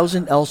than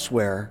 1,000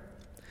 elsewhere.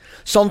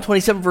 Psalm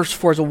 27 verse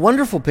 4 is a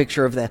wonderful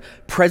picture of the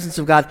presence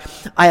of God.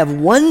 I have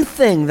one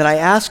thing that I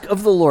ask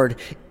of the Lord.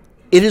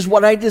 It is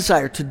what I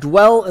desire, to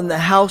dwell in the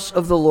house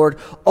of the Lord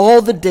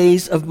all the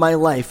days of my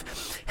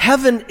life.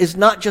 Heaven is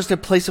not just a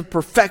place of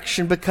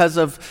perfection because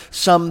of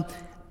some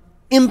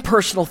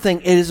impersonal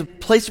thing. It is a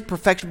place of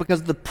perfection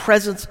because of the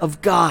presence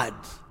of God.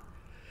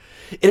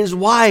 It is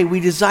why we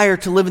desire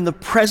to live in the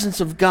presence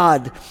of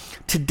God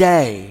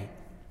today.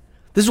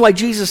 This is why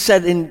Jesus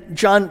said in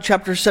John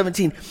chapter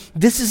 17,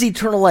 "This is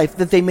eternal life,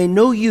 that they may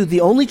know you, the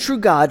only true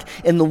God,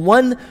 and the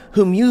one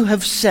whom you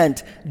have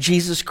sent,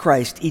 Jesus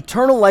Christ."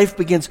 Eternal life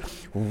begins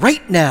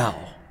right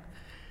now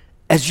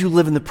as you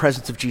live in the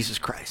presence of Jesus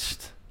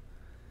Christ,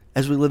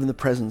 as we live in the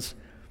presence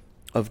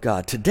of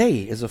God.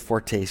 Today is a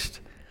foretaste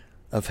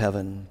of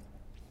heaven,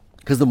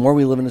 because the more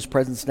we live in his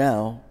presence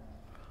now,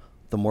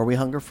 the more we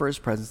hunger for his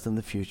presence in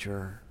the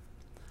future.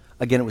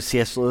 Again, it was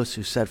C.S. Lewis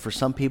who said, for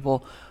some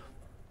people,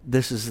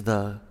 this is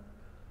the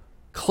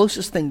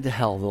closest thing to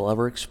hell they'll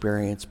ever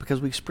experience,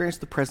 because we experience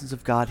the presence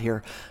of God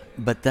here,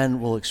 but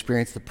then we'll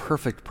experience the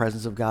perfect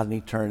presence of God in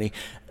eternity.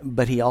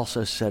 But he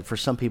also said, for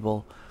some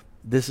people,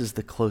 this is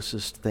the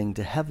closest thing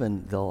to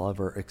heaven they'll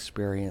ever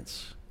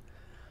experience,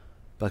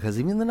 because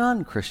even the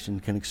non-Christian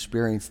can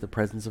experience the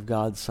presence of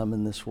God, some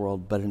in this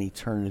world, but in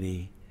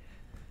eternity,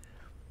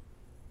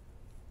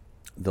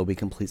 there'll be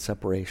complete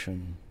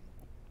separation.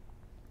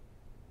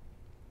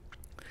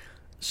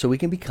 So we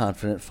can be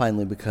confident,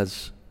 finally,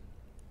 because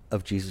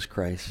of Jesus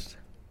Christ.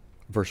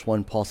 Verse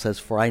 1, Paul says,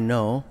 "For I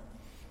know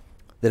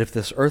that if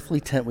this earthly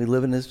tent we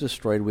live in is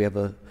destroyed, we have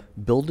a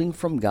building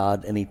from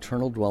God, an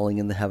eternal dwelling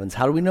in the heavens."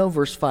 How do we know?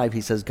 Verse 5, he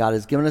says, "God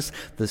has given us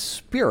the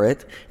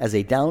Spirit as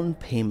a down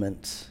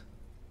payment."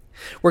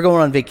 We're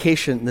going on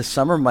vacation this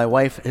summer. My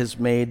wife has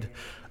made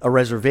a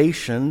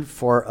reservation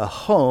for a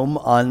home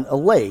on a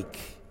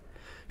lake.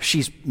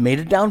 She's made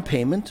a down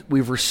payment.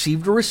 We've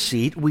received a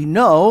receipt. We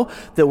know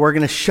that we're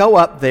going to show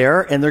up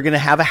there and they're going to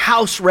have a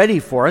house ready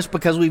for us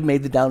because we've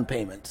made the down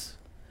payment.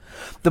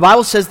 The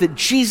Bible says that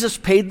Jesus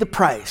paid the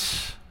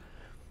price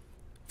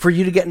for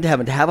you to get into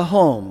heaven, to have a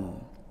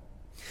home.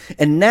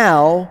 And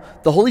now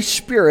the Holy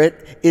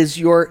Spirit is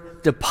your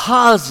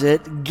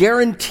deposit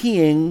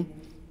guaranteeing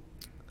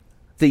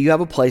that you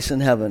have a place in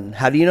heaven.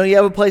 How do you know you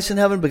have a place in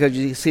heaven? Because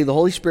you see the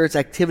Holy Spirit's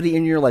activity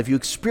in your life. You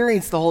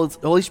experience the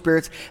Holy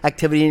Spirit's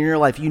activity in your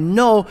life. You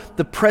know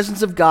the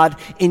presence of God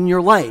in your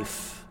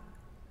life.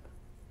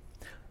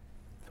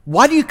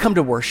 Why do you come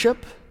to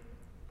worship?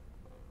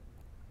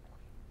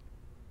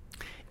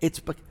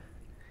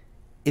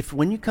 If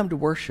when you come to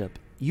worship,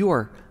 you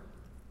are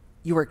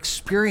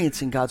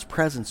experiencing God's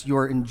presence, you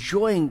are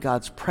enjoying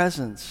God's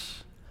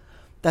presence,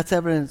 that's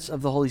evidence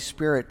of the Holy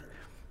Spirit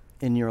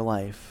in your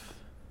life.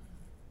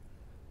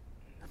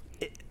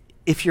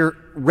 If you're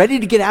ready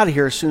to get out of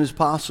here as soon as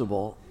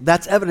possible,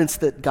 that's evidence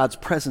that God's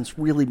presence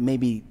really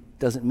maybe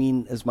doesn't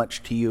mean as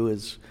much to you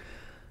as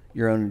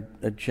your own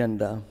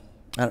agenda.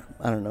 I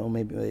don't know,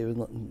 maybe it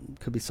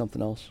could be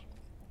something else.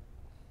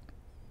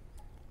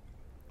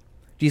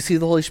 Do you see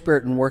the Holy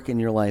Spirit in work in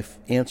your life,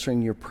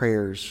 answering your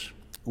prayers,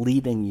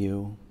 leading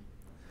you,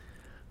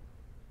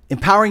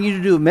 empowering you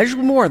to do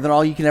immeasurably more than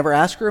all you can ever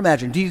ask or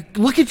imagine? Do you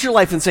look at your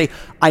life and say,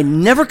 I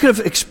never could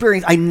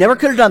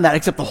have done that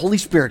except the Holy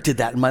Spirit did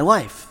that in my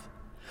life?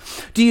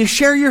 Do you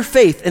share your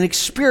faith and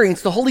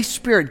experience the Holy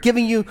Spirit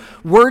giving you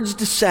words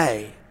to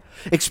say,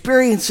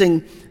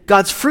 experiencing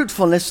God's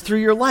fruitfulness through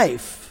your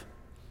life?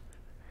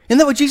 Isn't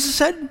that what Jesus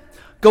said?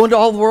 Go into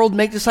all the world,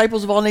 make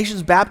disciples of all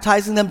nations,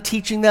 baptizing them,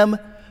 teaching them.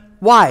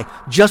 Why?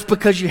 Just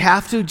because you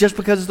have to? Just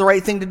because it's the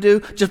right thing to do?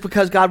 Just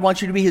because God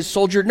wants you to be his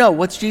soldier? No.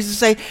 What's Jesus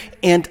say?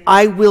 "And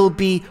I will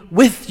be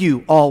with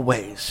you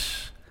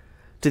always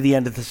to the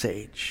end of this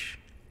age."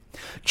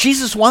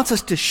 Jesus wants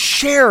us to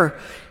share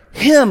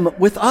him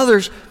with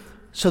others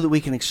so that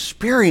we can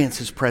experience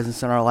his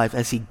presence in our life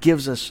as he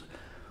gives us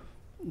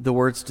the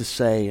words to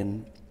say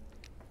and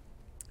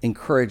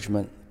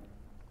encouragement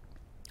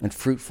and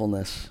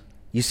fruitfulness.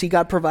 You see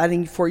God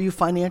providing for you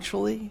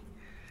financially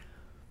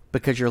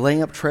because you're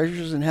laying up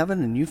treasures in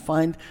heaven, and you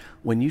find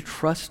when you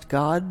trust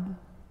God,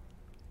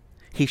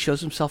 he shows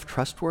himself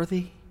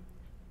trustworthy.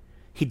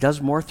 He does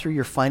more through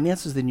your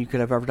finances than you could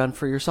have ever done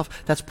for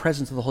yourself. That's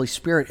presence of the Holy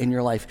Spirit in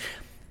your life.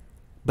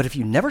 But if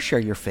you never share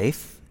your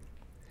faith,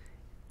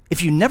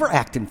 if you never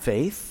act in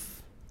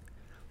faith,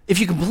 if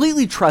you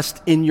completely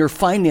trust in your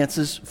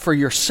finances for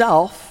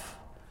yourself,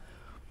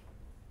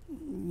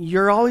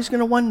 you're always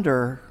going to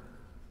wonder,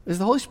 is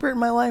the Holy Spirit in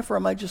my life, or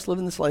am I just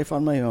living this life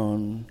on my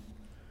own?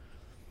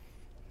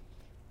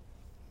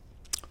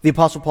 The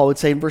Apostle Paul would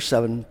say in verse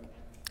 7,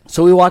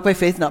 "So we walk by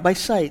faith, not by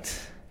sight.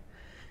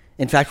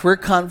 In fact, we're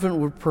confident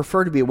we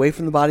prefer to be away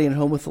from the body and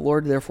home with the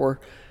Lord. Therefore,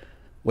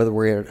 whether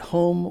we're at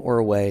home or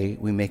away,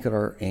 we make it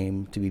our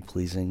aim to be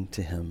pleasing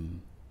to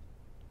him."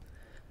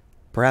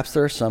 Perhaps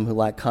there are some who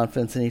lack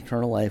confidence in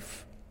eternal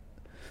life,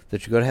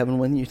 that you go to heaven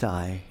when you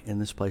die in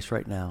this place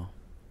right now.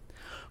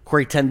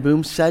 Corrie ten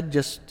Boom said,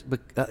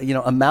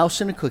 a mouse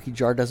in a cookie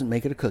jar doesn't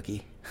make it a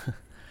cookie.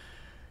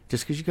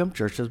 Just because you come to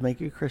church doesn't make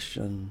you a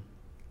Christian.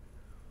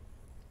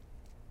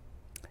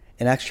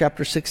 In Acts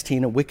chapter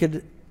 16, a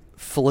wicked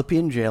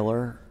Philippian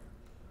jailer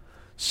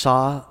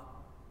saw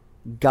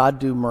God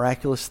do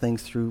miraculous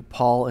things through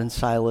Paul and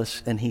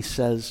Silas, and he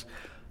says,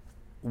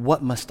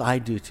 what must I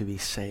do to be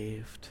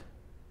saved?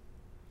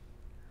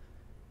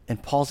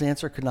 And Paul's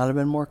answer could not have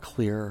been more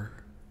clear.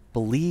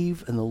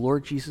 Believe in the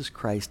Lord Jesus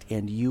Christ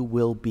and you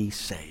will be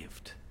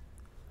saved.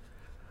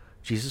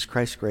 Jesus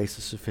Christ's grace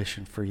is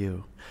sufficient for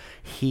you.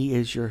 He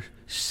is your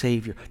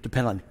Savior.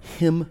 Depend on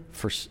him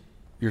for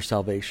your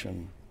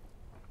salvation.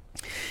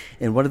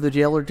 And what did the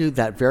jailer do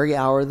that very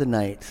hour of the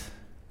night?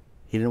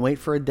 He didn't wait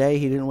for a day.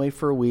 He didn't wait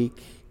for a week.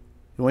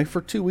 He didn't wait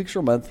for 2 weeks or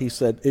a month. He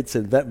said, it's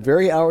in that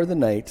very hour of the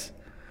night,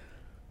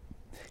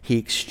 he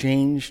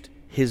exchanged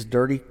his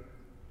dirty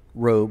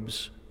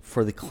robes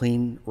for the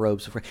clean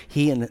robes.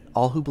 He and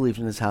all who believed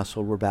in his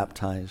household were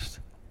baptized.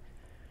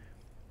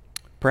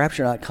 Perhaps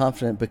you're not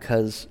confident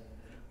because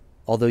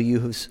although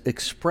you have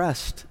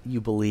expressed you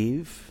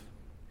believe,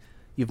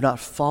 you've not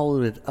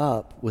followed it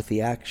up with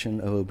the action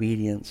of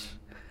obedience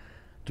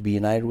to be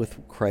united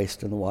with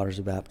Christ in the waters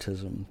of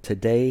baptism.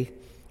 Today,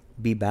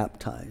 be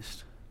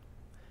baptized.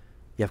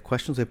 You have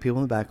questions, we have people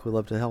in the back who would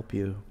love to help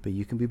you, but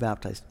you can be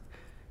baptized.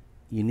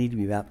 You need to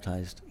be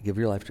baptized. Give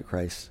your life to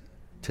Christ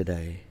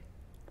today.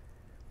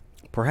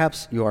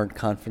 Perhaps you aren't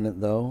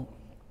confident, though,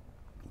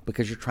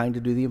 because you're trying to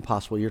do the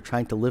impossible. You're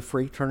trying to live for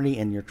eternity,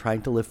 and you're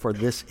trying to live for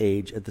this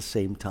age at the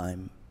same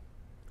time.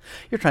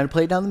 You're trying to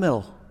play it down the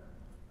middle.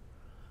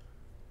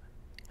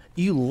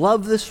 You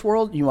love this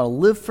world. You want to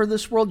live for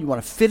this world. You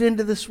want to fit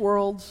into this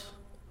world.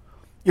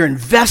 You're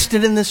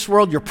invested in this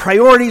world. Your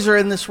priorities are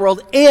in this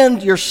world,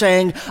 and you're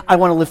saying, I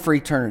want to live for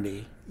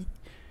eternity.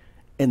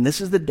 And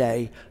this is the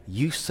day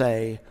you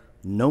say,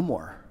 no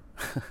more.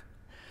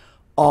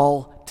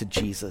 All to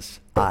Jesus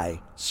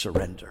I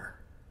surrender.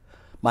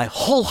 My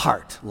whole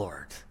heart,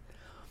 Lord,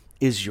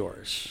 is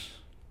yours.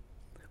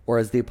 Or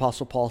as the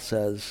Apostle Paul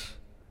says,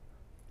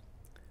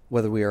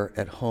 whether we are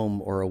at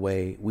home or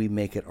away, we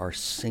make it our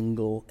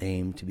single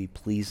aim to be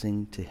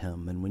pleasing to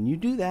him. And when you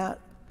do that,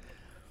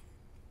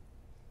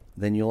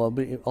 then you'll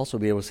also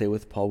be able to say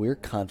with Paul, we are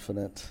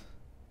confident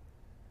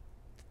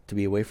to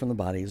be away from the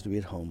body is to be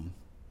at home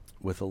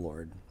with the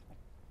Lord.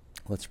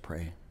 Let's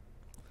pray.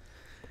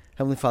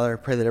 Heavenly Father, I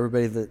pray that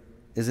everybody that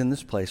is in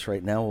this place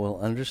right now will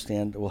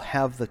understand, will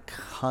have the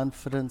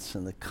confidence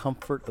and the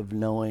comfort of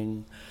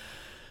knowing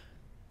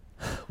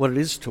what it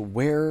is to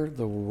wear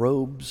the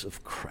robes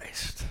of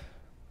Christ,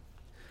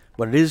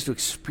 what it is to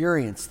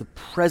experience the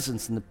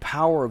presence and the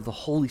power of the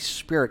Holy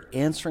Spirit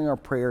answering our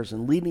prayers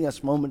and leading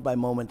us moment by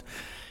moment.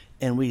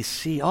 And we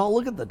see, oh,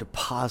 look at the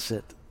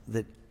deposit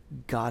that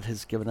God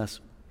has given us,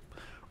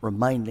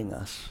 reminding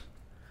us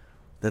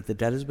that the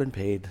debt has been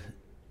paid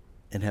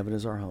and heaven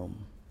is our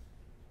home.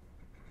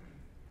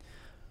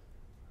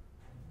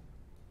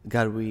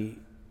 God,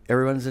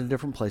 everyone's in a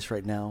different place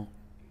right now.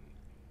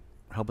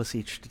 Help us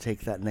each to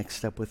take that next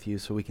step with you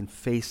so we can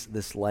face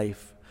this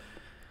life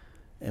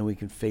and we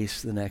can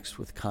face the next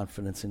with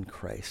confidence in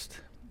Christ,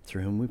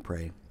 through whom we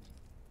pray.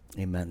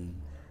 Amen.